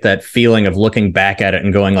I get that feeling of looking back at it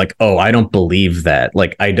and going like, oh, I don't believe that.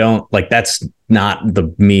 Like, I don't like, that's not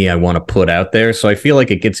the me I want to put out there. So I feel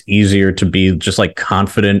like it gets easier to be just like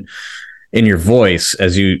confident in your voice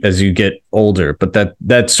as you get older. But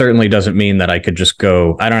that certainly doesn't mean that I could just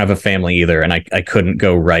go, I don't have a family either. And I couldn't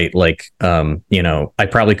go write like, I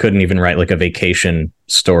probably couldn't even write like a vacation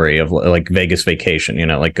story of like Vegas Vacation,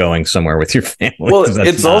 like going somewhere with your family. Well,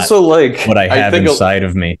 it's also like what I have inside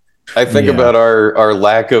of me. I think about our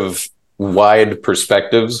lack of wide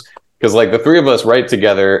perspectives, because like the three of us write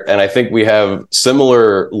together, and I think we have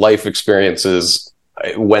similar life experiences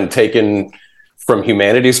when taken from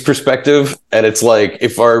humanity's perspective. And it's like,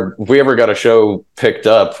 if we ever got a show picked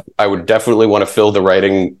up, I would definitely want to fill the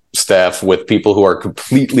writing staff with people who are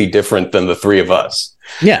completely different than the three of us.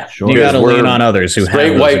 Yeah, sure. You got to lean on others who have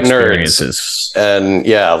those white experiences. Nerds. And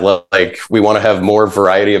yeah, like we want to have more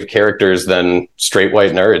variety of characters than straight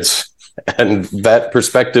white nerds. And that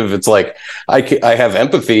perspective, it's like I have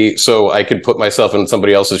empathy, so I could put myself in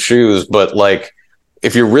somebody else's shoes. But like,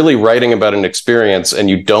 if you're really writing about an experience and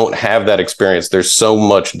you don't have that experience, there's so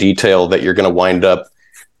much detail that you're going to wind up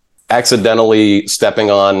accidentally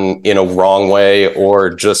stepping on in a wrong way, or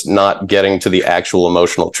just not getting to the actual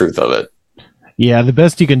emotional truth of it. Yeah, the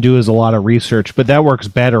best you can do is a lot of research, but that works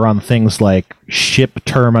better on things like ship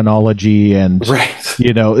terminology and, right.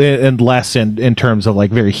 And less in terms of like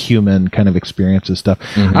very human kind of experiences stuff.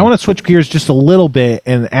 Mm-hmm. I want to switch gears just a little bit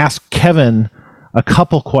and ask Kevin a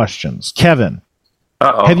couple questions. Kevin,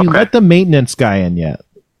 have you let the maintenance guy in yet?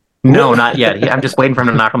 No, not yet. I'm just waiting for him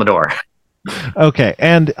to knock on the door. Okay,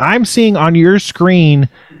 and I'm seeing on your screen,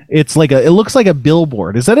 it looks like a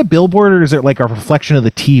billboard. Is that a billboard, or is it like a reflection of the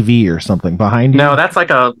TV or something behind you? No, that's like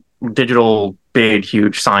a digital, big,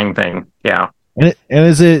 huge sign thing. Yeah. And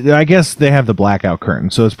is it? I guess they have the blackout curtain,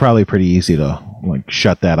 so it's probably pretty easy to like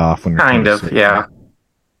shut that off when you're kind of. Yeah.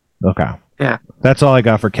 Okay. Yeah. That's all I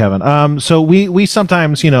got for Kevin. So we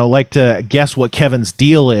sometimes like to guess what Kevin's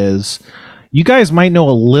deal is. You guys might know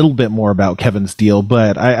a little bit more about Kevin's deal,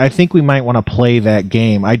 but I think we might want to play that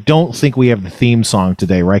game. I don't think we have the theme song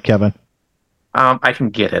today, right, Kevin? I can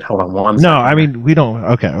get it. Hold on one No, second. I mean we don't.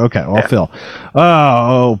 Okay. Well, Yeah. Phil.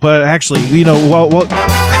 Oh, but actually, well.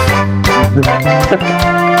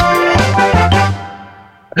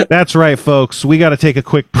 That's right, folks. We got to take a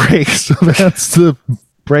quick break. So that's the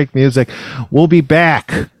break music. We'll be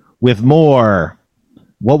back with more.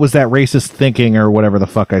 What was that racist thinking, or whatever the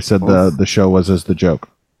fuck I said the show was as the joke?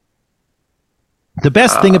 The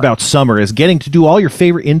best thing about summer is getting to do all your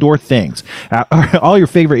favorite indoor things,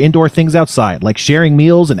 outside, like sharing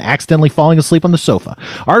meals and accidentally falling asleep on the sofa.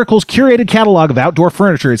 Article's curated catalog of outdoor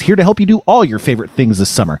furniture is here to help you do all your favorite things this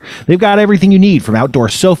summer. They've got everything you need, from outdoor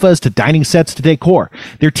sofas to dining sets to decor.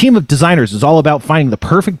 Their team of designers is all about finding the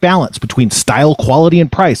perfect balance between style, quality,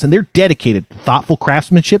 and price, and they're dedicated to thoughtful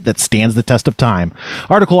craftsmanship that stands the test of time.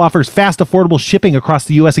 Article offers fast, affordable shipping across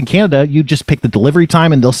the U.S. and Canada. You just pick the delivery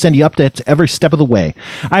time, and they'll send you updates every step of the way.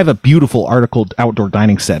 I have a beautiful Article outdoor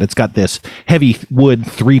dining set. It's got this heavy wood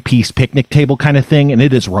 3-piece picnic table kind of thing, and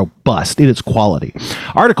it is robust. It is quality.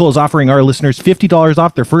 Article is offering our listeners $50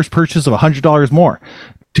 off their first purchase of $100 more.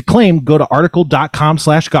 To claim, go to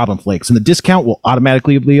article.com/goblinflakes, and the discount will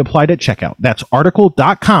automatically be applied at checkout. That's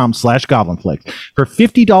article.com/goblinflakes for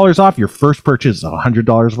 $50 off your first purchase of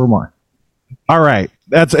 $100 or more. All right,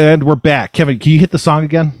 and we're back. Kevin, can you hit the song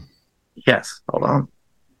again? Yes. Hold on.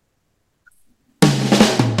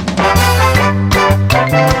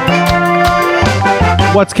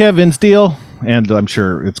 What's Kevin's deal? And I'm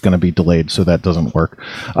sure it's going to be delayed, so that doesn't work.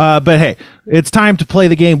 But hey, it's time to play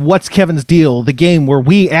the game, What's Kevin's Deal? The game where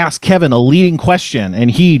we ask Kevin a leading question,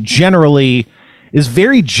 and he generally is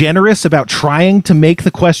very generous about trying to make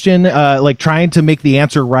the question, trying to make the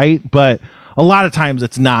answer right, but a lot of times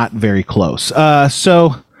it's not very close.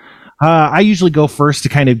 So I usually go first to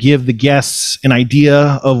kind of give the guests an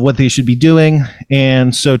idea of what they should be doing,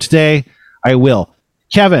 and so today I will.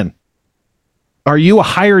 Kevin, are you a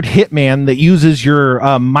hired hitman that uses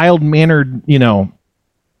your mild-mannered,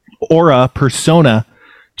 aura persona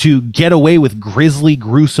to get away with grisly,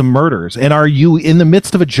 gruesome murders? And are you in the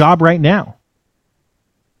midst of a job right now?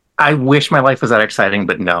 I wish my life was that exciting,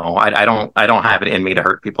 but no, I don't have it in me to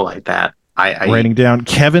hurt people like that. Writing down,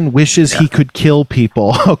 Kevin wishes he could kill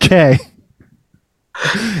people. Okay.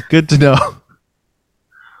 Good to know.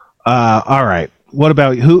 All right. What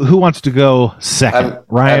about who wants to go second?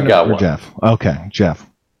 Ryan I've got or one. Jeff? Okay, Jeff.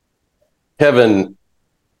 Kevin,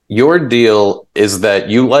 your deal is that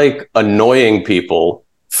you like annoying people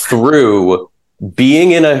through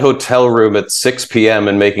being in a hotel room at 6 p.m.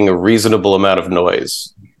 and making a reasonable amount of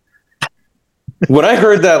noise. When I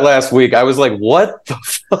heard that last week, I was like, what the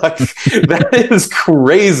fuck? That is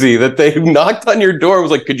crazy that they knocked on your door. I was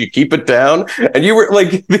like, could you keep it down? And you were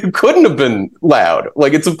like, it couldn't have been loud.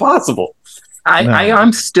 Like, it's impossible.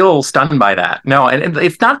 I'm still stunned by that. No, and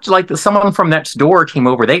it's not like someone from next door came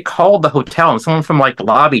over. They called the hotel, and someone from the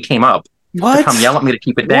lobby came up to come yell at me to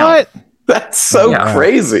keep it down. What? That's so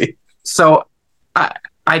crazy. So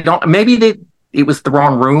I don't. Maybe it was the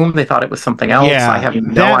wrong room. They thought it was something else. Yeah, I have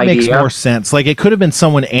no that idea. makes more sense. Like, it could have been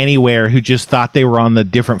someone anywhere who just thought they were on the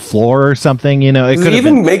different floor or something. It could have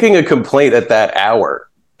Even been. making a complaint at that hour,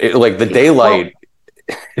 the daylight.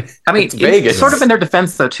 I mean, It's Vegas. it's sort of in their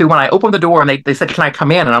defense, though, too. When I opened the door and they said, "Can I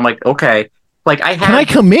come in?" and I'm like, "Okay." Like, I had Can I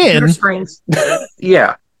come in? computer screens.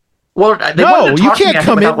 Yeah. Well, they No, wanted to you talk to me, can't I think,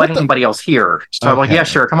 come in. without What letting the- anybody else hear. So I'm like, Okay. "Yeah,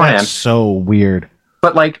 sure, come on in." That's so weird.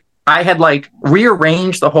 But I had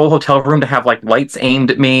rearranged the whole hotel room to have lights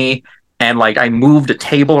aimed at me, and I moved a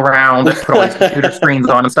table around, put all these computer screens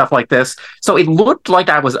on and stuff like this. So it looked like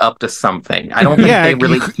I was up to something. I don't think Yeah, they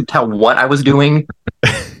really could tell what I was doing,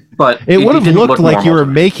 but It would have didn't looked look like you were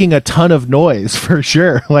normal. making a ton of noise for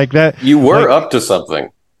sure. Like that. You were up to something.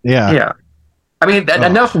 Yeah. Yeah. I mean,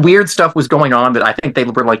 enough weird stuff was going on that I think they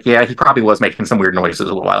were like, yeah, he probably was making some weird noises a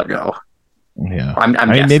little while ago. Yeah. I'm I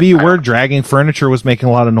mean, guessing. maybe you I were don't- dragging furniture, was making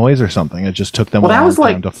a lot of noise or something. It just took them Well, a that long was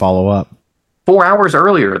time to follow up. 4 hours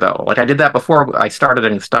earlier, though. I did that before I started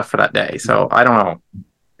any stuff for that day. So I don't know.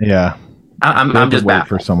 Yeah. I'm You have to just wait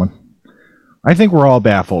baffled. for someone. I think we're all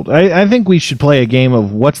baffled. I think we should play a game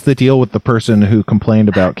of what's the deal with the person who complained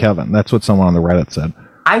about Kevin. That's what someone on the Reddit said.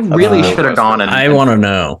 I really should have gone I and want to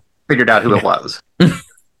know. figured out who it was.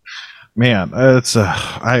 Man, it's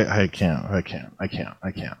I can't.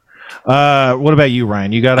 What about you,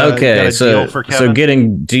 Ryan? You got a deal so for Kevin? so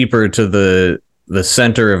getting deeper to the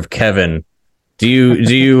center of Kevin, do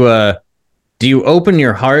you open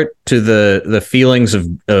your heart to the feelings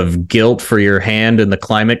of guilt for your hand in the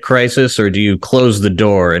climate crisis, or do you close the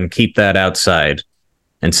door and keep that outside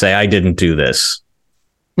and say, I didn't do this?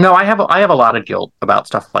 No, I have a lot of guilt about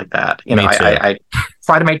stuff like that. Me too. I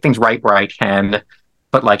try to make things right where I can.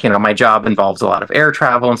 but like, my job involves a lot of air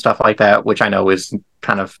travel and stuff like that, which I know is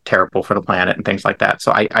kind of terrible for the planet and things like that.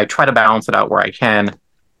 So I try to balance it out where I can.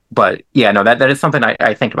 But yeah, no, that is something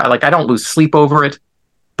I think about. Like, I don't lose sleep over it,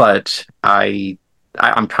 but I'm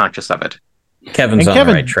conscious of it. Kevin's on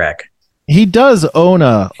the right track. He does own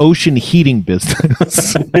a ocean heating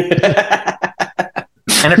business.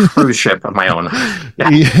 And a cruise ship of my own.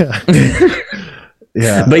 Yeah.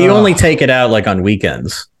 Yeah. But you only take it out like on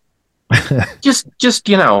weekends. Just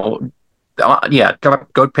go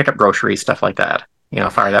pick up groceries, stuff like that.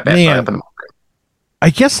 Fire that bad boy up in the morning. I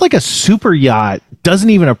guess like a super yacht doesn't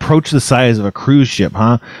even approach the size of a cruise ship,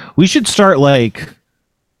 huh? We should start like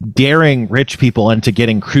daring rich people into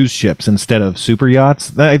getting cruise ships instead of super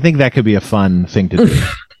yachts. I think that could be a fun thing to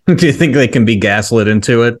do. Do you think they can be gaslit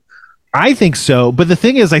into it? I think so, but the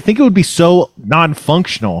thing is, I think it would be so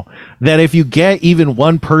non-functional that if you get even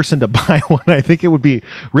one person to buy one, I think it would be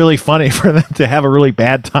really funny for them to have a really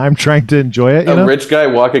bad time trying to enjoy it. A rich guy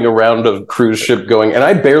walking around a cruise ship going, and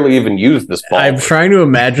I barely even use this ball. I'm trying to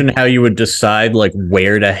imagine how you would decide like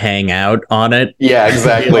where to hang out on it. Yeah,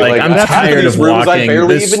 exactly. Like I'm tired of walking.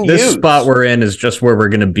 This This spot we're in is just where we're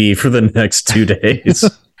going to be for the next 2 days.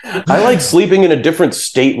 I like sleeping in a different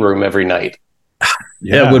stateroom every night.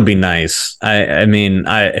 Yeah. It would be nice. I mean,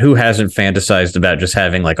 who hasn't fantasized about just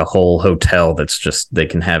having like a whole hotel that's just, they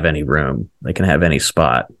can have any room, they can have any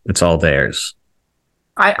spot. It's all theirs.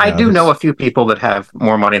 I do know a few people that have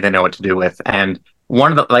more money they know what to do with. And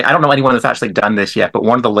one of the, like, I don't know anyone that's actually done this yet, but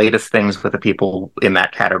one of the latest things with the people in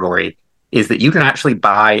that category is that you can actually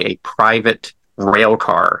buy a private rail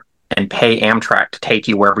car and pay Amtrak to take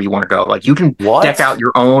you wherever you want to go. Like, you can deck out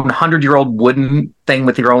your own 100-year-old wooden thing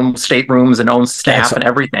with your own staterooms and own staff and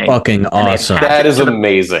everything. Fucking awesome. That is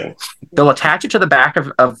amazing. They'll attach it to the back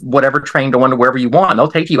of whatever train going to wherever you want. They'll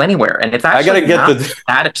take you anywhere. And it's actually not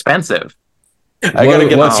that expensive. I got to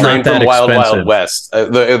get the train from Wild Wild West.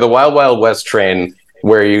 The Wild Wild West train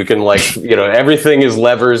where you can everything is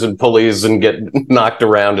levers and pulleys and get knocked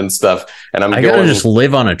around and stuff. And I gotta just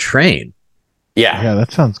live on a train. Yeah,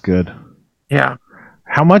 that sounds good. Yeah.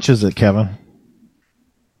 How much is it, Kevin?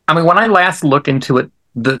 I mean, when I last looked into it,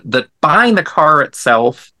 the buying the car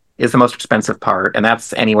itself is the most expensive part, and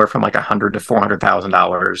that's anywhere from like $100,000 to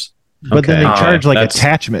 $400,000. But then they charge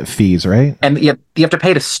attachment fees, right? And you have to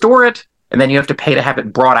pay to store it, and then you have to pay to have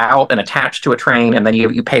it brought out and attached to a train, and then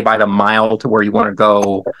you pay by the mile to where you want to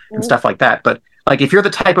go and stuff like that. But like, if you're the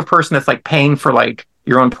type of person that's like paying for like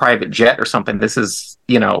your own private jet or something, this is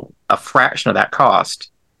a fraction of that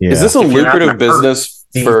cost. Yeah. Is this a lucrative business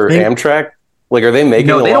for Amtrak? Like, are they making?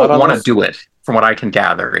 No, they don't want to do it. From what I can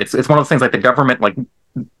gather, it's one of those things like the government, like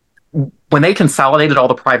when they consolidated all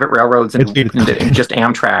the private railroads into just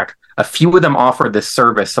Amtrak, a few of them offered this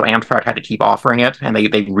service, so Amtrak had to keep offering it, and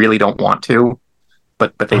they really don't want to,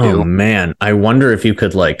 but they do. Oh man, I wonder if you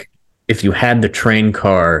could if you had the train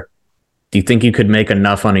car. Do you think you could make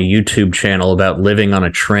enough on a YouTube channel about living on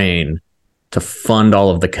a train to fund all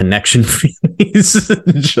of the connection fees?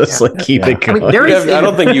 Keep it going. I mean, I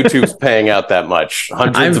don't think YouTube's paying out that much.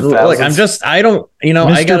 Hundreds of thousands. I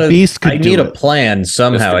need a plan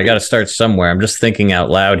somehow. I got to start somewhere. I'm just thinking out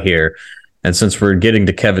loud here. And since we're getting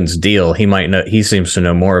to Kevin's deal, he might know. He seems to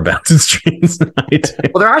know more about these trains than I do.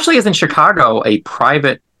 Well, there actually is in Chicago a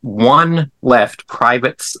private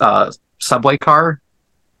subway car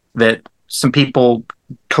that some people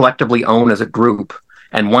collectively own as a group,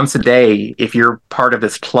 and once a day, if you're part of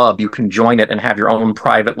this club, you can join it and have your own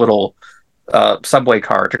private little subway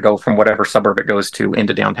car to go from whatever suburb it goes to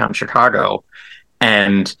into downtown Chicago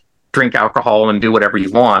and drink alcohol and do whatever you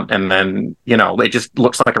want. And then it just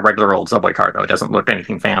looks like a regular old subway car, though. It doesn't look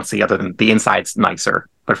anything fancy other than the inside's nicer,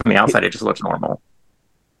 but from the outside it just looks normal.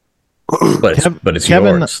 But it's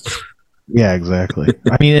yours. Yeah, exactly.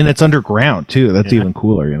 I mean, and it's underground too. That's even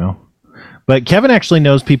cooler, But Kevin actually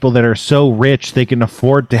knows people that are so rich they can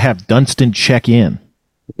afford to have Dunstan check in.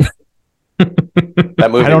 That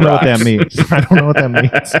movie I don't know what that means. I don't know what that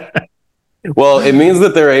means. Well, it means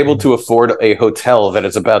that they're able to afford a hotel that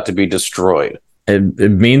is about to be destroyed.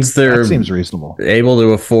 It means that seems reasonable. Able to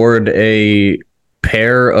afford a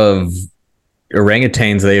pair of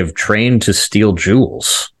orangutans they have trained to steal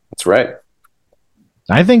jewels. That's right.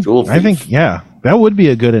 I think, yeah, that would be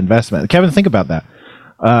a good investment. Kevin, think about that.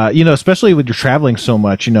 Especially when you're traveling so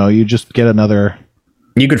much, you just get another.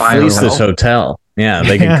 You could fleece this hotel. Yeah,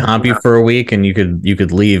 they could comp you for a week, and you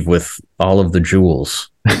could leave with all of the jewels.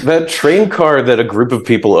 That train car that a group of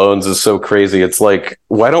people owns is so crazy. It's like,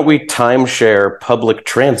 why don't we timeshare public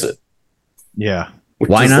transit? Yeah,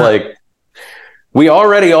 why not? Like, we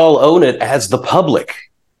already all own it as the public.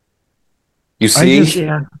 You see?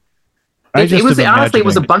 I It just was am honestly, it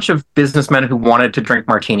was a imagining- bunch of businessmen who wanted to drink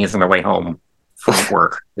martinis on their way home from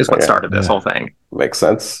work. Is what Okay. started this Yeah. whole thing. Makes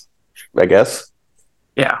sense, I guess.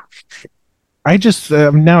 Yeah. I just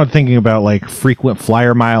I'm now thinking about like frequent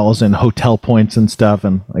flyer miles and hotel points and stuff,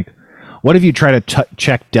 and like, what if you try to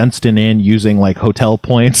check Dunstan Inn using like hotel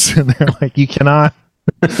points, and they're like, you cannot.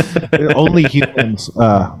 Only humans.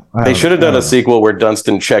 They should have done a sequel where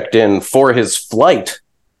Dunstan checked in for his flight.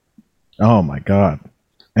 Oh my god!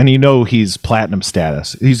 And you know he's platinum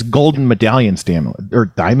status. He's golden medallion status or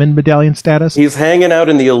diamond medallion status. He's hanging out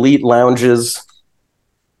in the elite lounges,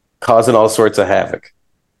 causing all sorts of havoc.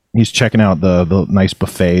 He's checking out the nice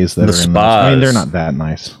buffets that The are in those. I mean, they're spas. not that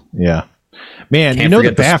nice. Yeah, man. Can't you know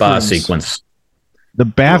forget the the spa bathrooms. sequence. The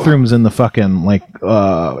bathrooms in the fucking like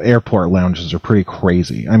airport lounges are pretty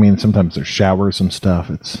crazy. I mean, sometimes there's showers and stuff.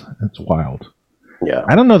 It's wild. Yeah.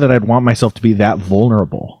 I don't know that I'd want myself to be that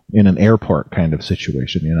vulnerable in an airport kind of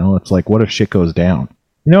situation. You know, it's like, what if shit goes down?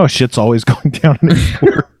 You know, shit's always going down in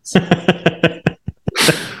airports.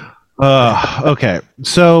 Okay,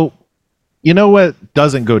 so you know what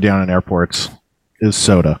doesn't go down in airports is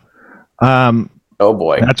soda. Oh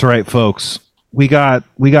boy. That's right, folks. We got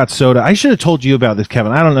soda. I should have told you about this,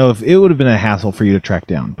 Kevin. I don't know if it would have been a hassle for you to track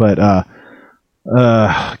down, but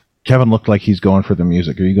Kevin looked like he's going for the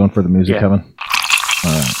music. Are you going for the music, Yeah. Kevin?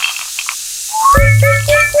 All right.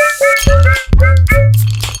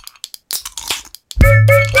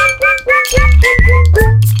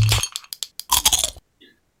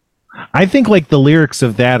 I think like the lyrics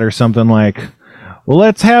of that are something like, well,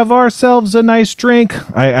 let's have ourselves a nice drink.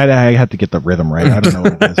 I have to get the rhythm right. I don't know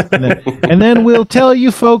what it is. And then we'll tell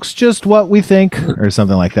you folks just what we think or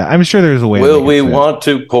something like that. I'm sure there's a way. to Will make we it fit. want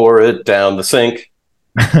to pour it down the sink?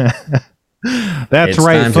 That's It's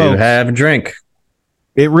right, time folks. to have a drink.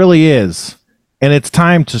 It really is. And it's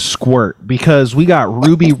time to squirt because we got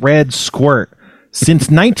Ruby Red Squirt. Since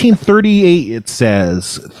 1938, it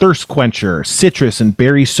says thirst quencher, citrus and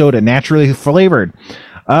berry soda, naturally flavored.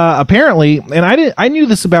 Apparently, and I knew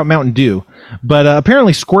this about Mountain Dew, but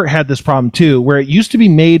apparently Squirt had this problem too, where it used to be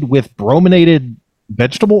made with brominated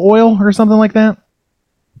vegetable oil or something like that,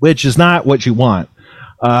 which is not what you want.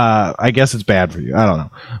 I guess it's bad for you. I don't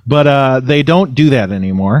know. But they don't do that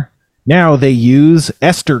anymore. Now they use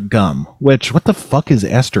ester gum, which, what the fuck is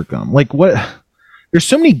ester gum? Like, what? There's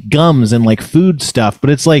so many gums and like food stuff, but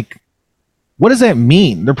it's like, what does that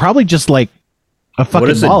mean? They're probably just like a What fucking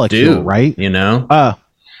does it molecule, do? right? You know?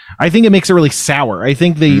 I think it makes it really sour. I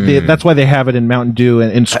think that's why they have it in Mountain Dew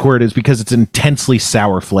and Squirt is because it's intensely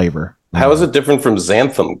sour flavor. How is it different from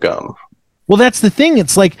xanthan gum? Well, that's the thing.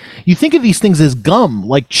 It's like you think of these things as gum,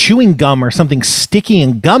 like chewing gum or something sticky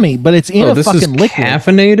and gummy, but it's in a this fucking is liquid.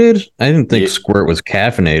 caffeinated? I didn't think Yeah. Squirt was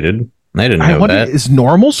caffeinated. I didn't I know wonder, that. is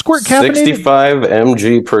normal Squirt caffeinated? 65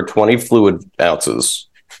 mg per 20 fluid ounces.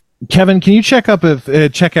 Kevin, can you check out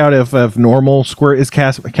if normal Squirt is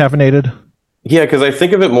caffeinated? Yeah, because I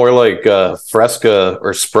think of it more like Fresca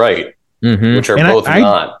or Sprite, Mhm. which are And both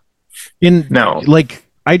not. No. Like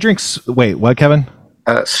I drink. Wait, what, Kevin?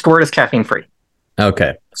 Squirt is caffeine free.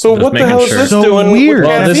 Okay. So Just what the making hell is sure. this So doing? weird. With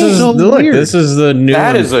Well, this Caffeine is so look. weird. This is the new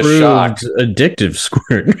That is a improved shock. addictive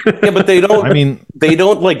Squirt. Yeah, but they don't. I mean, they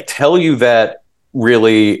don't like tell you that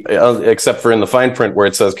really, except for in the fine print where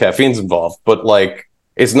it says caffeine's involved. But like,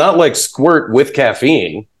 it's not like Squirt with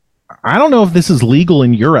caffeine. I don't know if this is legal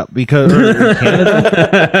in Europe because or in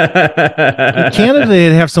Canada. In Canada, they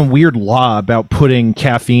have some weird law about putting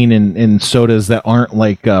caffeine in sodas that aren't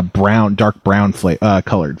like dark brown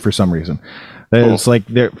colored for some reason. It's like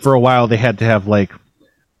for a while they had to have like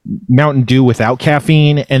Mountain Dew without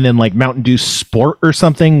caffeine and then like Mountain Dew Sport or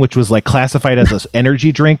something, which was like classified as an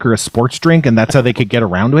energy drink or a sports drink, and that's how they could get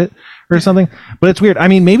around it or something. But it's weird. I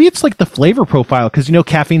mean, maybe it's like the flavor profile because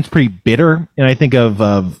caffeine's pretty bitter, and I think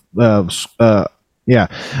yeah.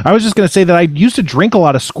 I was just gonna say that I used to drink a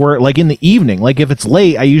lot of Squirt like in the evening. Like if it's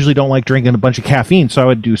late, I usually don't like drinking a bunch of caffeine, so I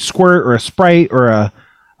would do Squirt or a Sprite or a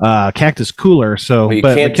Cactus Cooler. So, But you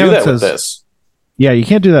but can't do Kevin that with says- this. Yeah, you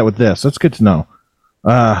can't do that with this. That's good to know.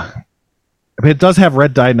 But it does have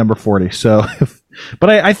red dye number 40. So, but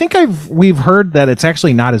I think we've heard that it's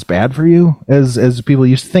actually not as bad for you as people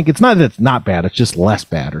used to think. It's not that it's not bad. It's just less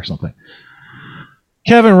bad or something.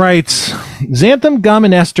 Kevin writes, xanthan gum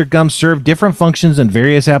and ester gum serve different functions and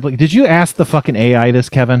various applications. Did you ask the fucking AI this,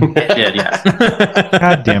 Kevin? Yeah, yeah.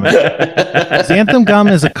 God damn it. Xanthan gum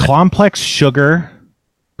is a complex sugar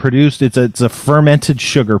produced. It's a fermented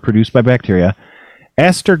sugar produced by bacteria.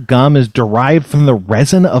 Ester gum is derived from the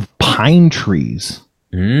resin of pine trees.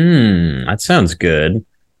 That sounds good.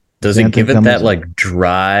 Does it Xanthan give it gum that is- like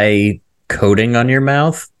dry coating on your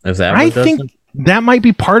mouth? Is that what I does think it? that might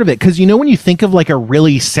be part of it, because when you think of like a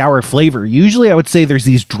really sour flavor, usually I would say there's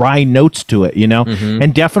these dry notes to it,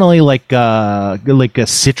 and definitely like a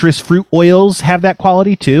citrus fruit oils have that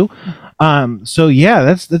quality too. So yeah,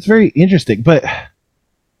 that's very interesting. But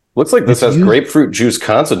looks like this has grapefruit juice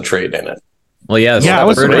concentrate in it. Well, yeah, I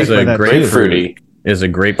was Squirt is a grapefruity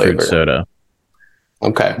grapefruit flavor. soda.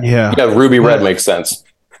 Okay. Yeah. Ruby Red makes sense.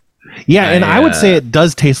 Yeah, and I would say it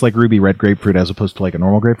does taste like ruby red grapefruit as opposed to like a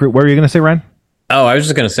normal grapefruit. What were you going to say, Ryan? Oh, I was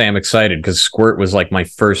just going to say I'm excited because Squirt was like my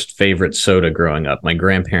first favorite soda growing up. My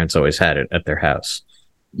grandparents always had it at their house.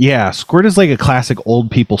 Yeah, Squirt is like a classic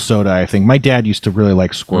old people soda, I think. My dad used to really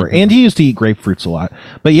like Squirt, and he used to eat grapefruits a lot.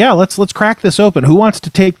 But yeah, let's crack this open. Who wants to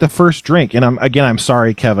take the first drink? And I'm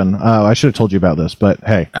sorry, Kevin. I should have told you about this, but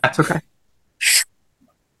hey. That's okay.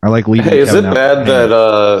 I like leaving. Hey, is Kevin it out. bad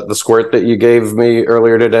that the Squirt that you gave me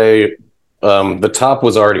earlier today, the top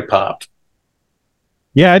was already popped?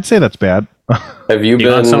 Yeah, I'd say that's bad. Have you want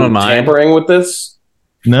been some of mine? tampering with this?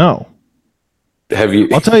 No. Have you?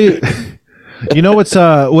 I'll tell you.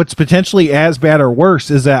 What's potentially as bad or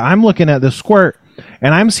worse is that I'm looking at the Squirt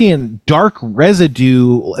and I'm seeing dark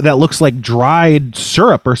residue that looks like dried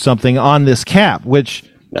syrup or something on this cap, which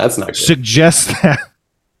That's not good. suggests that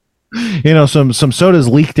some sodas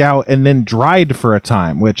leaked out and then dried for a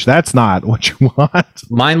time, which that's not what you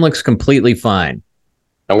want. Mine looks completely fine.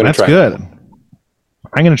 I'm going to That's try. good.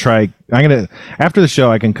 After the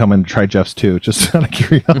show I can come and try Jeff's too, just out of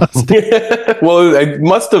curiosity. Well, I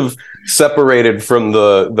must have separated from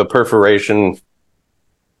the perforation.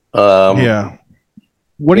 Yeah.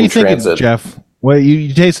 What do you think, Jeff? Well,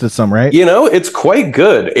 you tasted some, right? It's quite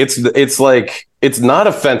good. It's like, it's not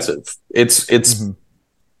offensive. It's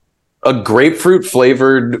a grapefruit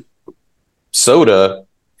flavored soda,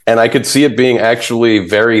 and I could see it being actually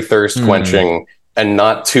very thirst quenching and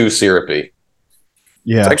not too syrupy.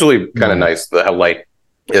 Yeah. It's actually kind of nice how light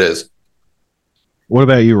it is. What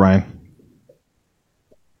about you, Ryan?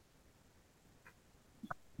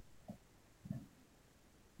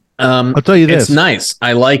 I'll tell you this. It's nice.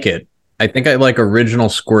 I like it. I think I like original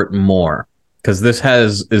Squirt more because this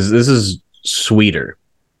is sweeter.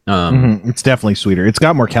 It's definitely sweeter. It's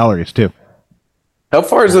got more calories too. How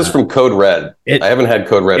far is this from Code Red? I haven't had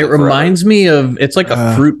Code Red. It reminds me of, it's like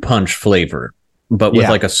a fruit punch flavor, but with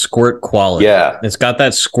like a Squirt quality. Yeah. It's got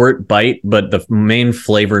that Squirt bite, but the main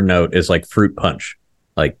flavor note is like fruit punch.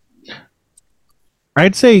 Like,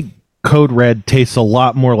 I'd say Code Red tastes a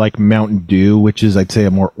lot more like Mountain Dew, which is, I'd say,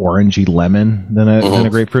 a more orangey lemon than a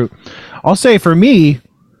grapefruit. I'll say for me,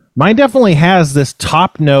 mine definitely has this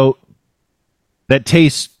top note that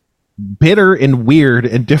tastes bitter and weird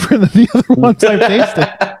and different than the other ones I've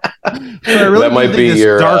tasted. So I really That might think be this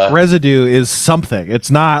your, dark residue is something. It's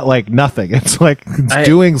not like nothing. It's like it's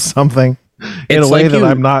doing something in a way that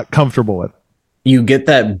I'm not comfortable with. You get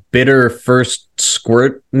that bitter first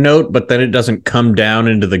Squirt note, but then it doesn't come down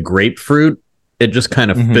into the grapefruit. It just kind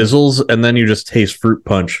of fizzles, and then you just taste fruit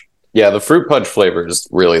punch. Yeah, the fruit punch flavor is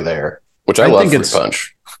really there, which I love fruit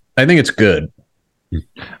punch. I think it's good.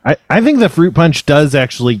 I think the fruit punch does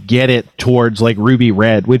actually get it towards like ruby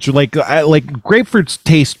red, which like grapefruits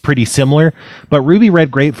taste pretty similar, but ruby red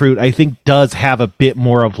grapefruit I think does have a bit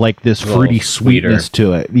more of like this fruity sweetness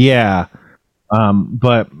to it. Yeah.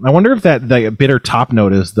 But I wonder if that the bitter top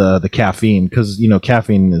note is the caffeine, because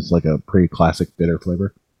caffeine is like a pretty classic bitter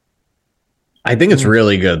flavor. I think it's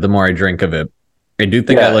really good the more I drink of it. I do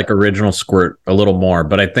think I like original Squirt a little more,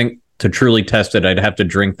 but I think to truly test it, I'd have to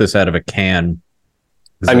drink this out of a can.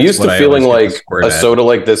 I'm used to feeling like a soda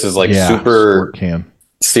like this is like super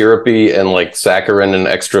syrupy and like saccharin and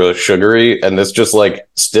extra sugary, and this just like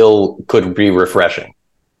still could be refreshing.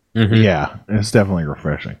 Yeah, it's definitely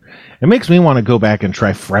refreshing. It makes me want to go back and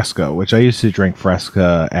try Fresca, which I used to drink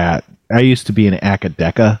Fresca at. I used to be an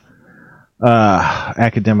Academic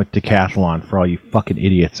decathlon for all you fucking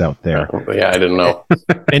idiots out there. Yeah, I didn't know.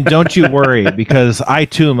 And don't you worry, because I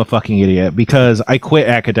too am a fucking idiot, because I quit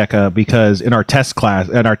Acadeca because in our test class,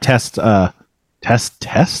 at our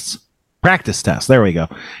practice test, there we go.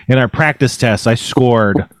 In our practice test, I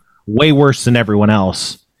scored way worse than everyone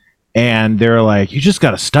else. And they're like, you just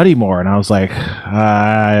got to study more. And I was like,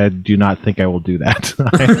 I do not think I will do that.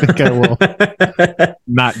 I think I will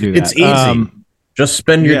not do that. It's easy. Just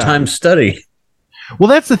spend your time study. Well,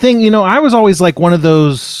 that's the thing. I was always like one of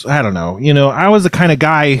those, I don't know, I was the kind of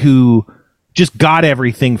guy who just got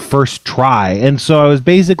everything first try. And so I was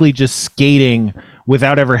basically just skating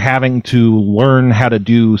without ever having to learn how to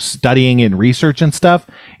do studying and research and stuff.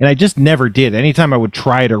 And I just never did. Anytime I would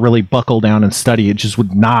try to really buckle down and study, it just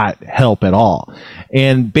would not help at all.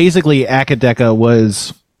 And basically Acadeca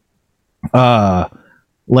was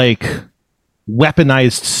like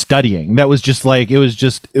weaponized studying. That was just like it was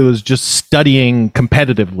just studying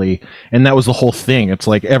competitively, and that was the whole thing. It's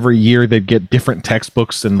like every year they'd get different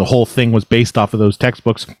textbooks, and the whole thing was based off of those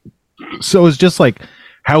textbooks. So it was just like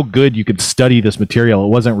how good you could study this material. It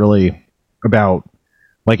wasn't really about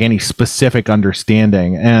like any specific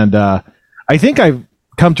understanding. And I think I've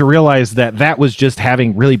come to realize that was just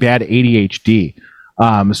having really bad ADHD.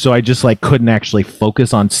 So I just like couldn't actually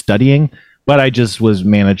focus on studying, but I just was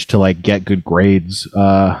managed to like get good grades,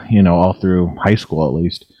 all through high school at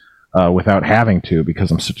least, without having to,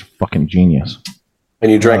 because I'm such a fucking genius.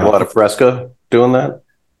 And you drank a lot of Fresca doing that?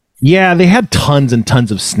 Yeah, they had tons and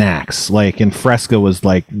tons of snacks. Like, and Fresca was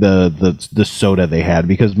like the soda they had,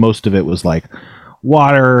 because most of it was like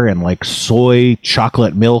water and like soy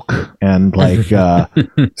chocolate milk and like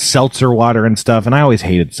seltzer water and stuff. And I always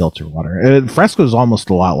hated seltzer water. Fresca is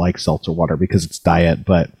almost a lot like seltzer water because it's diet,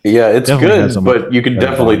 but yeah, it's good, but you can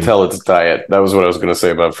definitely tell it's diet. That was what I was going to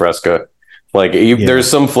say about Fresca. Like there's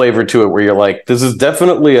some flavor to it where you're like, this is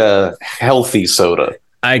definitely a healthy soda.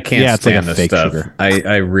 I can't stand like this stuff. Sugar.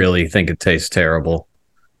 I really think it tastes terrible.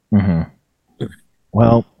 Mm-hmm.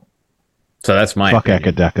 Well, so that's my fuck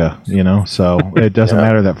Akadeka, so it doesn't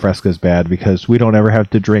matter that Fresca is bad, because we don't ever have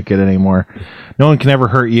to drink it anymore. No one can ever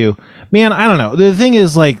hurt you. Man, I don't know. The thing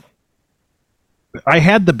is, like, I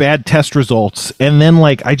had the bad test results, and then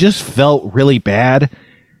like I just felt really bad,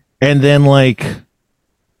 and then like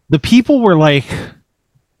the people were like,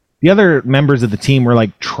 the other members of the team were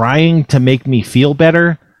like trying to make me feel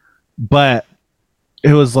better, but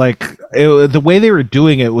it was like the way they were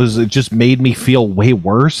doing it just made me feel way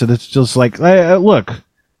worse. And it's just like, look,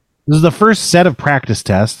 this is the first set of practice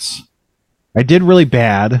tests. I did really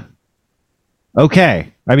bad.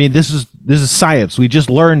 Okay. I mean, this is science. We just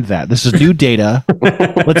learned that. This is new data.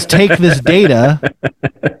 Let's take this data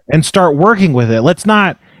and start working with it. Let's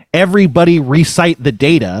not everybody recite the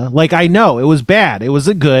data. Like, I know it was bad. It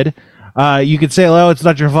wasn't good. You could say, oh, it's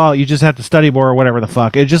not your fault. You just have to study more or whatever the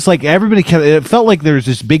fuck. It's just like everybody it felt like there was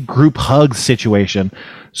this big group hug situation.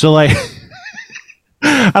 So like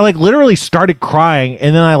I like literally started crying,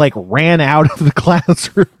 and then I like ran out of the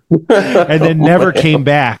classroom and then never came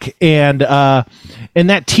back. And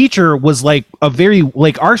that teacher was like a very,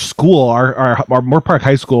 like, our school, our Moore Park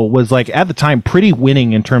High School was like at the time pretty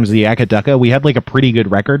winning in terms of the Akadeka. We had like a pretty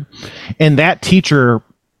good record, and that teacher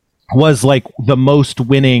was like the most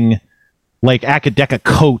winning like Akadeka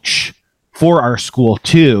coach for our school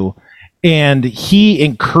too. And he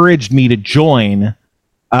encouraged me to join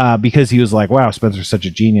because he was like, wow, Spencer's such a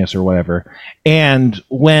genius or whatever. And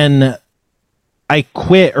when I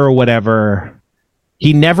quit or whatever,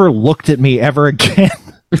 he never looked at me ever again.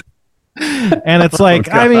 And it's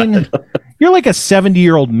like, I mean, you're like a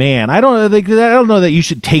 70-year-old man. I don't know that you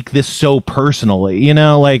should take this so personally,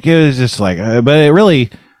 like it was just like, but it really,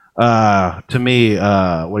 to me,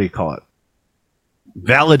 what do you call it?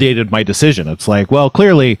 Validated my decision. It's like, well,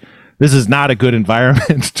 clearly this is not a good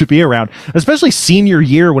environment to be around, especially senior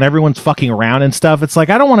year when everyone's fucking around and stuff. It's like,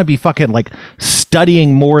 I don't want to be fucking like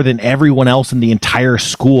studying more than everyone else in the entire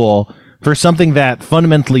school for something that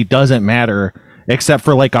fundamentally doesn't matter, except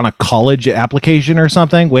for like on a college application or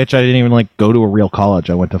something, which I didn't even like go to a real college.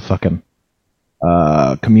 I went to fucking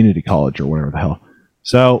community college or whatever the hell.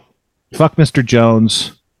 So fuck Mr.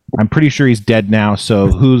 Jones. I'm pretty sure he's dead now, so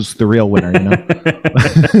who's the real winner,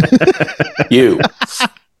 You.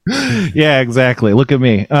 Yeah, exactly. Look at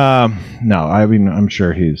me. No, I mean, I'm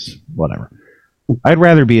sure he's whatever. I'd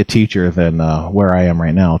rather be a teacher than where I am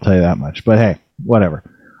right now, I'll tell you that much. But hey, whatever.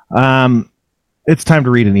 It's time to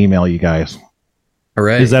read an email, you guys. All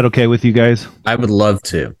right. Is that okay with you guys? I would love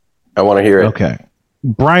to. I want to hear it. Okay.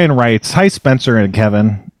 Brian writes, hi, Spencer and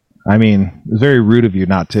Kevin. I mean, it's very rude of you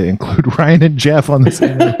not to include Ryan and Jeff on this.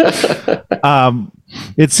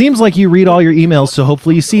 It seems like you read all your emails, so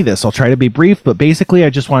hopefully you see this. I'll try to be brief, but basically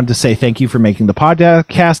I just wanted to say thank you for making the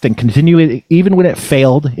podcast and continue it even when it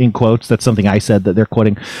failed, in quotes. That's something I said that they're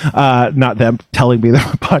quoting, not them telling me that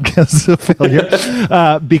my podcast is a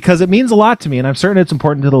failure, because it means a lot to me, and I'm certain it's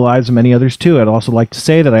important to the lives of many others too. I'd also like to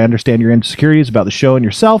say that I understand your insecurities about the show and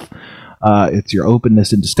yourself. It's your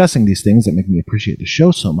openness in discussing these things that make me appreciate the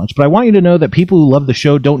show so much. But I want you to know that people who love the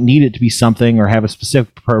show don't need it to be something or have a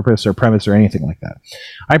specific purpose or premise or anything like that.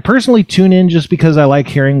 I personally tune in just because I like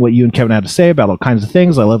hearing what you and Kevin have to say about all kinds of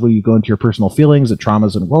things. I love when you go into your personal feelings and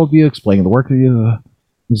traumas and worldview, explaining the work of you.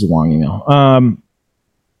 This is a long email.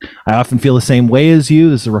 I often feel the same way as you.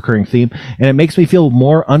 This is a recurring theme, and it makes me feel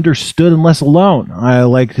more understood and less alone.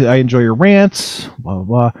 I enjoy your rants, blah,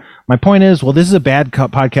 blah, blah. My point is, well, this is a bad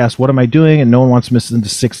podcast. What am I doing? And no one wants to miss into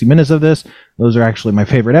 60 minutes of this. Those are actually my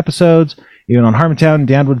favorite episodes. Even on Harmontown,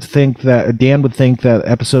 Dan would think that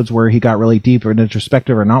episodes where he got really deep and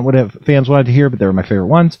introspective are not what fans wanted to hear, but they were my favorite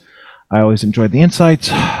ones. I always enjoyed the insights.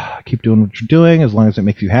 Keep doing what you're doing as long as it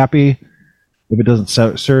makes you happy. If it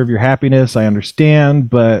doesn't serve your happiness, I understand.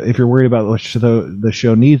 But if you're worried about what the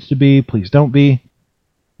show needs to be, please don't be.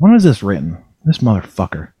 When was this written? This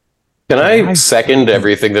motherfucker. Can I second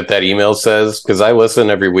everything that email says? Because I listen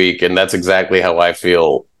every week, and that's exactly how I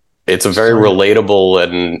feel. It's a very relatable,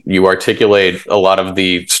 and you articulate a lot of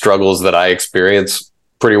the struggles that I experience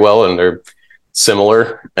pretty well, and they're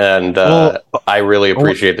similar. And I really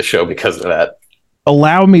appreciate the show because of that.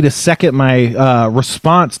 Allow me to second my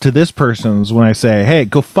response to this person's when I say, hey,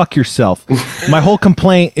 go fuck yourself. My whole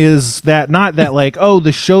complaint is that not that like, oh,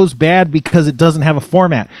 the show's bad because it doesn't have a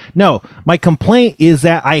format. No, my complaint is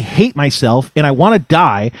that I hate myself and I want to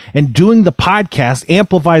die, and doing the podcast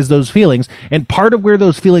amplifies those feelings. And part of where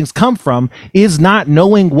those feelings come from is not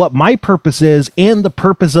knowing what my purpose is and the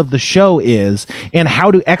purpose of the show is and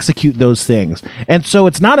how to execute those things. And so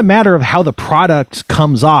it's not a matter of how the product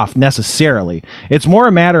comes off necessarily. It's more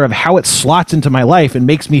a matter of how it slots into my life and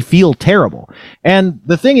makes me feel terrible. And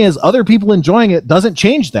the thing is, other people enjoying it doesn't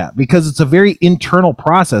change that, because it's a very internal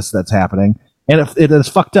process that's happening, and it is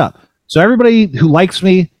fucked up. So everybody who likes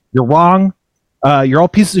me, you're wrong. You're all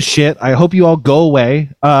pieces of shit. I hope you all go away.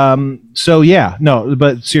 So yeah, no,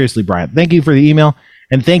 but seriously, Brian, thank you for the email,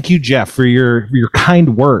 and thank you, Jeff, for your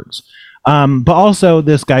kind words. But also,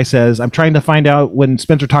 this guy says, I'm trying to find out when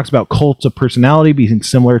Spencer talks about cults of personality being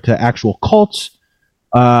similar to actual cults.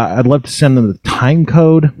 I'd love to send them the time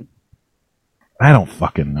code. I don't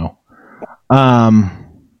fucking know. I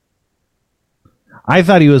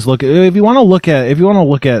thought he was looking. If you want to look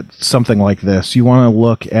at something like this, you want to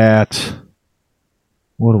look at,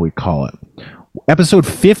 what do we call it? Episode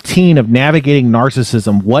 15 of Navigating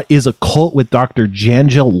Narcissism. What is a cult with Dr.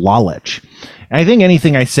 Janjil Lalich? I think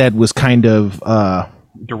anything I said was kind of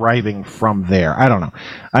deriving from there. I don't know.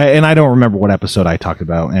 I don't remember what episode I talked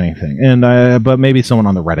about anything. And but maybe someone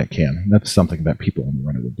on the Reddit can. That's something that people on the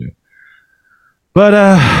Reddit would do. But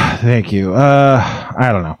thank you. I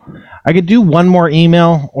don't know. I could do one more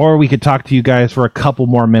email, or we could talk to you guys for a couple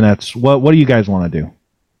more minutes. What do you guys want to do?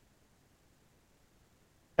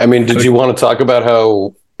 I mean, did you want to talk about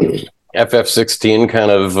how FF16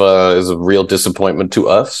 kind of is a real disappointment to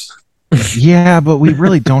us? Yeah, but we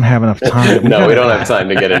really don't have enough time. No, we don't have time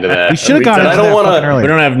to get into that. We should have gotten. I don't want to. We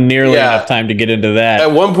don't have nearly enough time to get into that.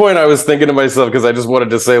 At one point, I was thinking to myself, because I just wanted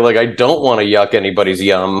to say, like, I don't want to yuck anybody's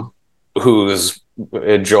yum who's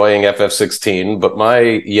enjoying FF16, but my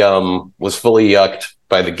yum was fully yucked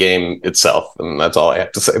by the game itself, and that's all I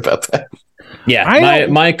have to say about that. Yeah,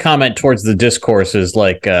 my comment towards the discourse is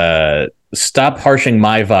like, stop harshing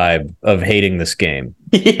my vibe of hating this game.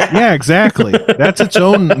 Yeah, exactly. That's its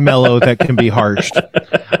own mellow that can be harshed.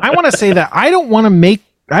 I want to say that I don't want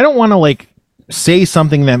to like say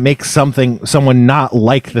something that makes someone not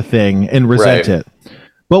like the thing and resent it.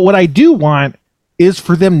 But what I do want is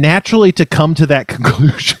for them naturally to come to that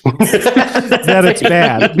conclusion that it's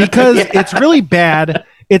bad, because it's really bad.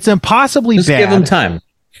 It's impossibly Just bad. Give them time.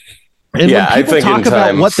 And when people talk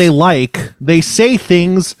about what they like, they say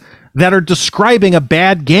things that are describing a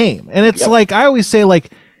bad game. And it's like, I always say,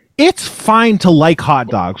 like, it's fine to like hot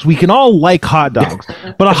dogs. We can all like hot dogs.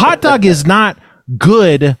 But a hot dog is not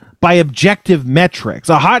good by objective metrics.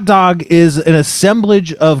 A hot dog is an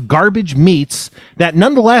assemblage of garbage meats that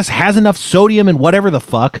nonetheless has enough sodium and whatever the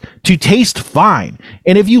fuck to taste fine.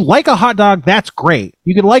 And if you like a hot dog, that's great.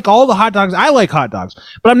 You can like all the hot dogs. I like hot dogs.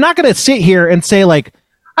 But I'm not going to sit here and say, like,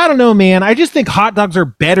 I don't know, man, I just think hot dogs are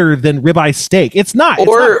better than ribeye steak. It's not.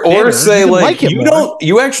 Or say, like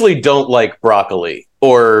you actually don't like broccoli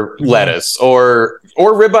or lettuce or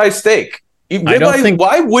ribeye steak.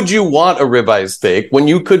 Why would you want a ribeye steak when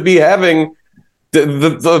you could be having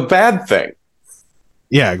the bad thing?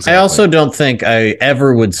 Yeah, exactly. I also don't think I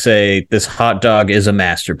ever would say this hot dog is a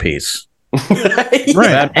masterpiece. Right.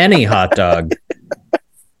 About any hot dog.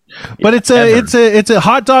 But it's a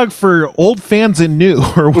hot dog for old fans and new,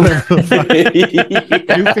 or whatever the fuck.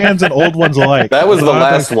 New fans and old ones alike. That was the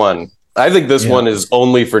last one. I think this one is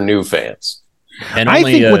only for new fans. And I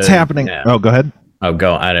think what's happening. Yeah. Oh, go ahead. Oh,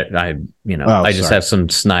 go. I just have some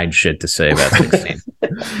snide shit to say about 16.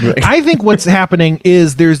 I think what's happening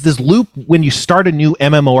is there's this loop when you start a new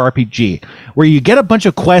MMORPG where you get a bunch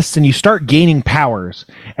of quests and you start gaining powers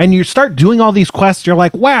and you start doing all these quests. You're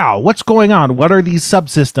like, wow, what's going on? What are these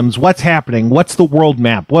subsystems? What's happening? What's the world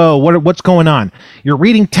map? Whoa, what's going on? You're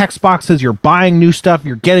reading text boxes. You're buying new stuff.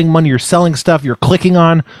 You're getting money. You're selling stuff. You're clicking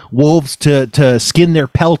on wolves to skin their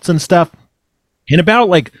pelts and stuff. And about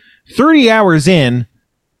like 30 hours in,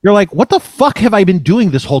 you're like, what the fuck have I been doing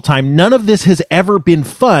this whole time? None of this has ever been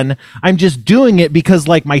fun. I'm just doing it because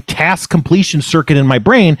like my task completion circuit in my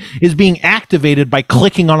brain is being activated by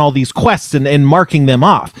clicking on all these quests and marking them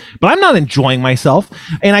off. But I'm not enjoying myself.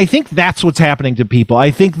 And I think that's what's happening to people. I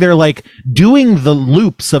think they're like doing the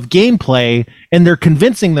loops of gameplay and they're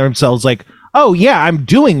convincing themselves like, oh yeah, I'm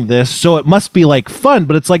doing this, so it must be like fun.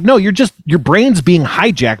 But it's like, no, your brain's being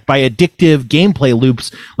hijacked by addictive gameplay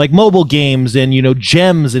loops like mobile games and, you know,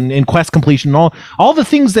 gems and quest completion and all the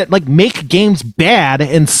things that like make games bad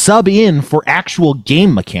and sub in for actual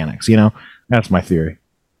game mechanics, you know? That's my theory.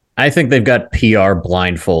 I think they've got PR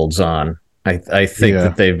blindfolds on. I think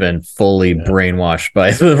that they've been fully brainwashed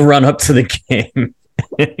by the run up to the game.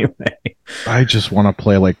 Anyway. I just want to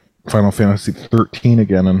play like Final Fantasy 13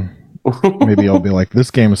 again and maybe I'll be like, this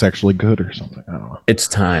game is actually good or something. I don't know. It's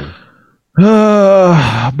time.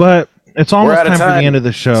 But it's almost time for the end of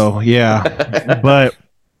the show. Yeah. But,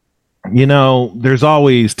 you know, there's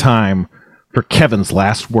always time for Kevin's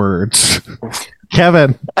last words.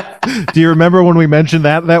 Kevin, do you remember when we mentioned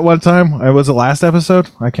that one time? Was it last episode?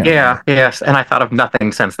 I can't. Yeah, remember. Yes. And I thought of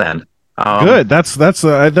nothing since then. Good. That's what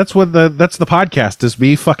the podcast is.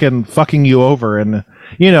 Me fucking you over, and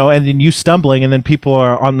you know, and then you stumbling, and then people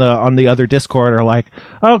are on the other Discord are like,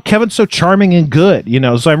 oh, Kevin's so charming and good, you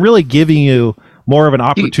know. So I'm really giving you more of an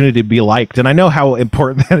opportunity to be liked, and I know how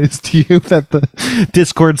important that is to you that the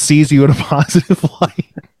Discord sees you in a positive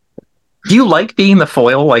light. Do you like being the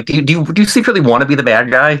foil? Like, do you secretly want to be the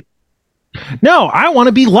bad guy? No, I want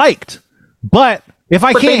to be liked, but if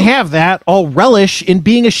I can't have that, I'll relish in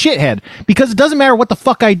being a shithead because it doesn't matter what the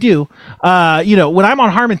fuck I do. You know, when I'm on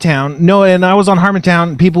Harmontown, and I was on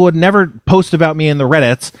Harmontown, people would never post about me in the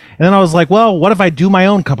Reddits. And then I was like, well, what if I do my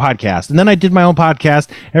own podcast? And then I did my own podcast.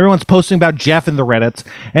 Everyone's posting about Jeff in the Reddits.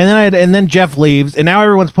 And then Jeff leaves. And now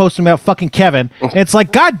everyone's posting about fucking Kevin. And it's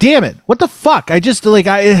like, God damn it. What the fuck?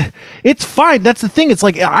 It's fine. That's the thing. It's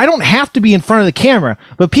like, I don't have to be in front of the camera,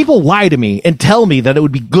 but people lie to me and tell me that it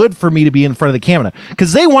would be good for me to be in front of the camera.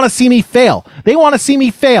 Because they want to see me fail. They want to see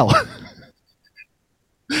me fail.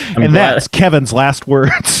 And that's Kevin's last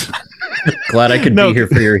words. Glad I could be here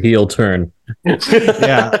for your heel turn.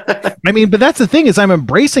 Yeah. I mean, but that's the thing is I'm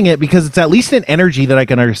embracing it because it's at least an energy that I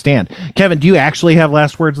can understand. Kevin, do you actually have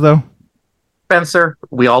last words, though? Spencer,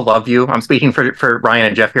 we all love you. I'm speaking for Ryan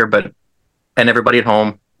and Jeff here, and everybody at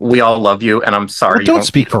home, we all love you, and I'm sorry. Well, don't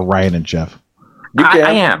speak for Ryan and Jeff.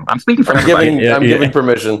 I am. I'm speaking for everybody. I'm giving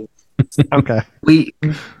permission. Okay.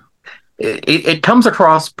 It comes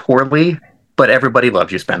across poorly, but everybody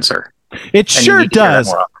loves you, Spencer. It sure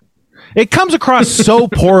does. It comes across so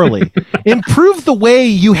poorly. Improve the way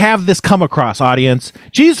you have this come across, audience.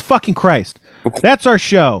 Jesus fucking Christ. That's our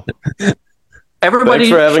show. Everybody, thanks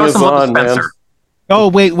for having us on, man. Oh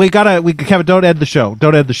wait, Kevin, don't end the show.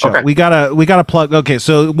 Don't end the show. Okay. We gotta plug. Okay,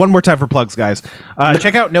 so one more time for plugs, guys.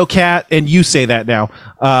 Check out No Cat, and you say that now.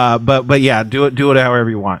 But yeah, do it however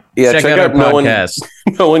you want. Yeah, check out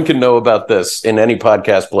No One Can Know About This in any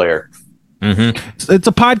podcast player. Mm-hmm. It's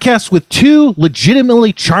a podcast with two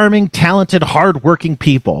legitimately charming, talented, hardworking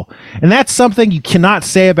people, and that's something you cannot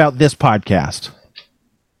say about this podcast.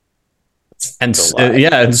 And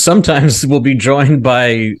and sometimes we'll be joined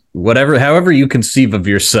by however you conceive of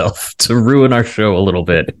yourself to ruin our show a little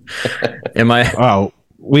bit. Oh,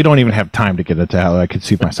 we don't even have time to get into how I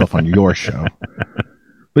conceive myself on your show.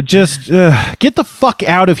 But just get the fuck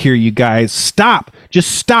out of here, you guys. Stop.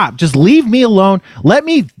 Just stop. Just leave me alone. Let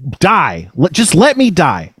me die. Just let me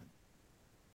die.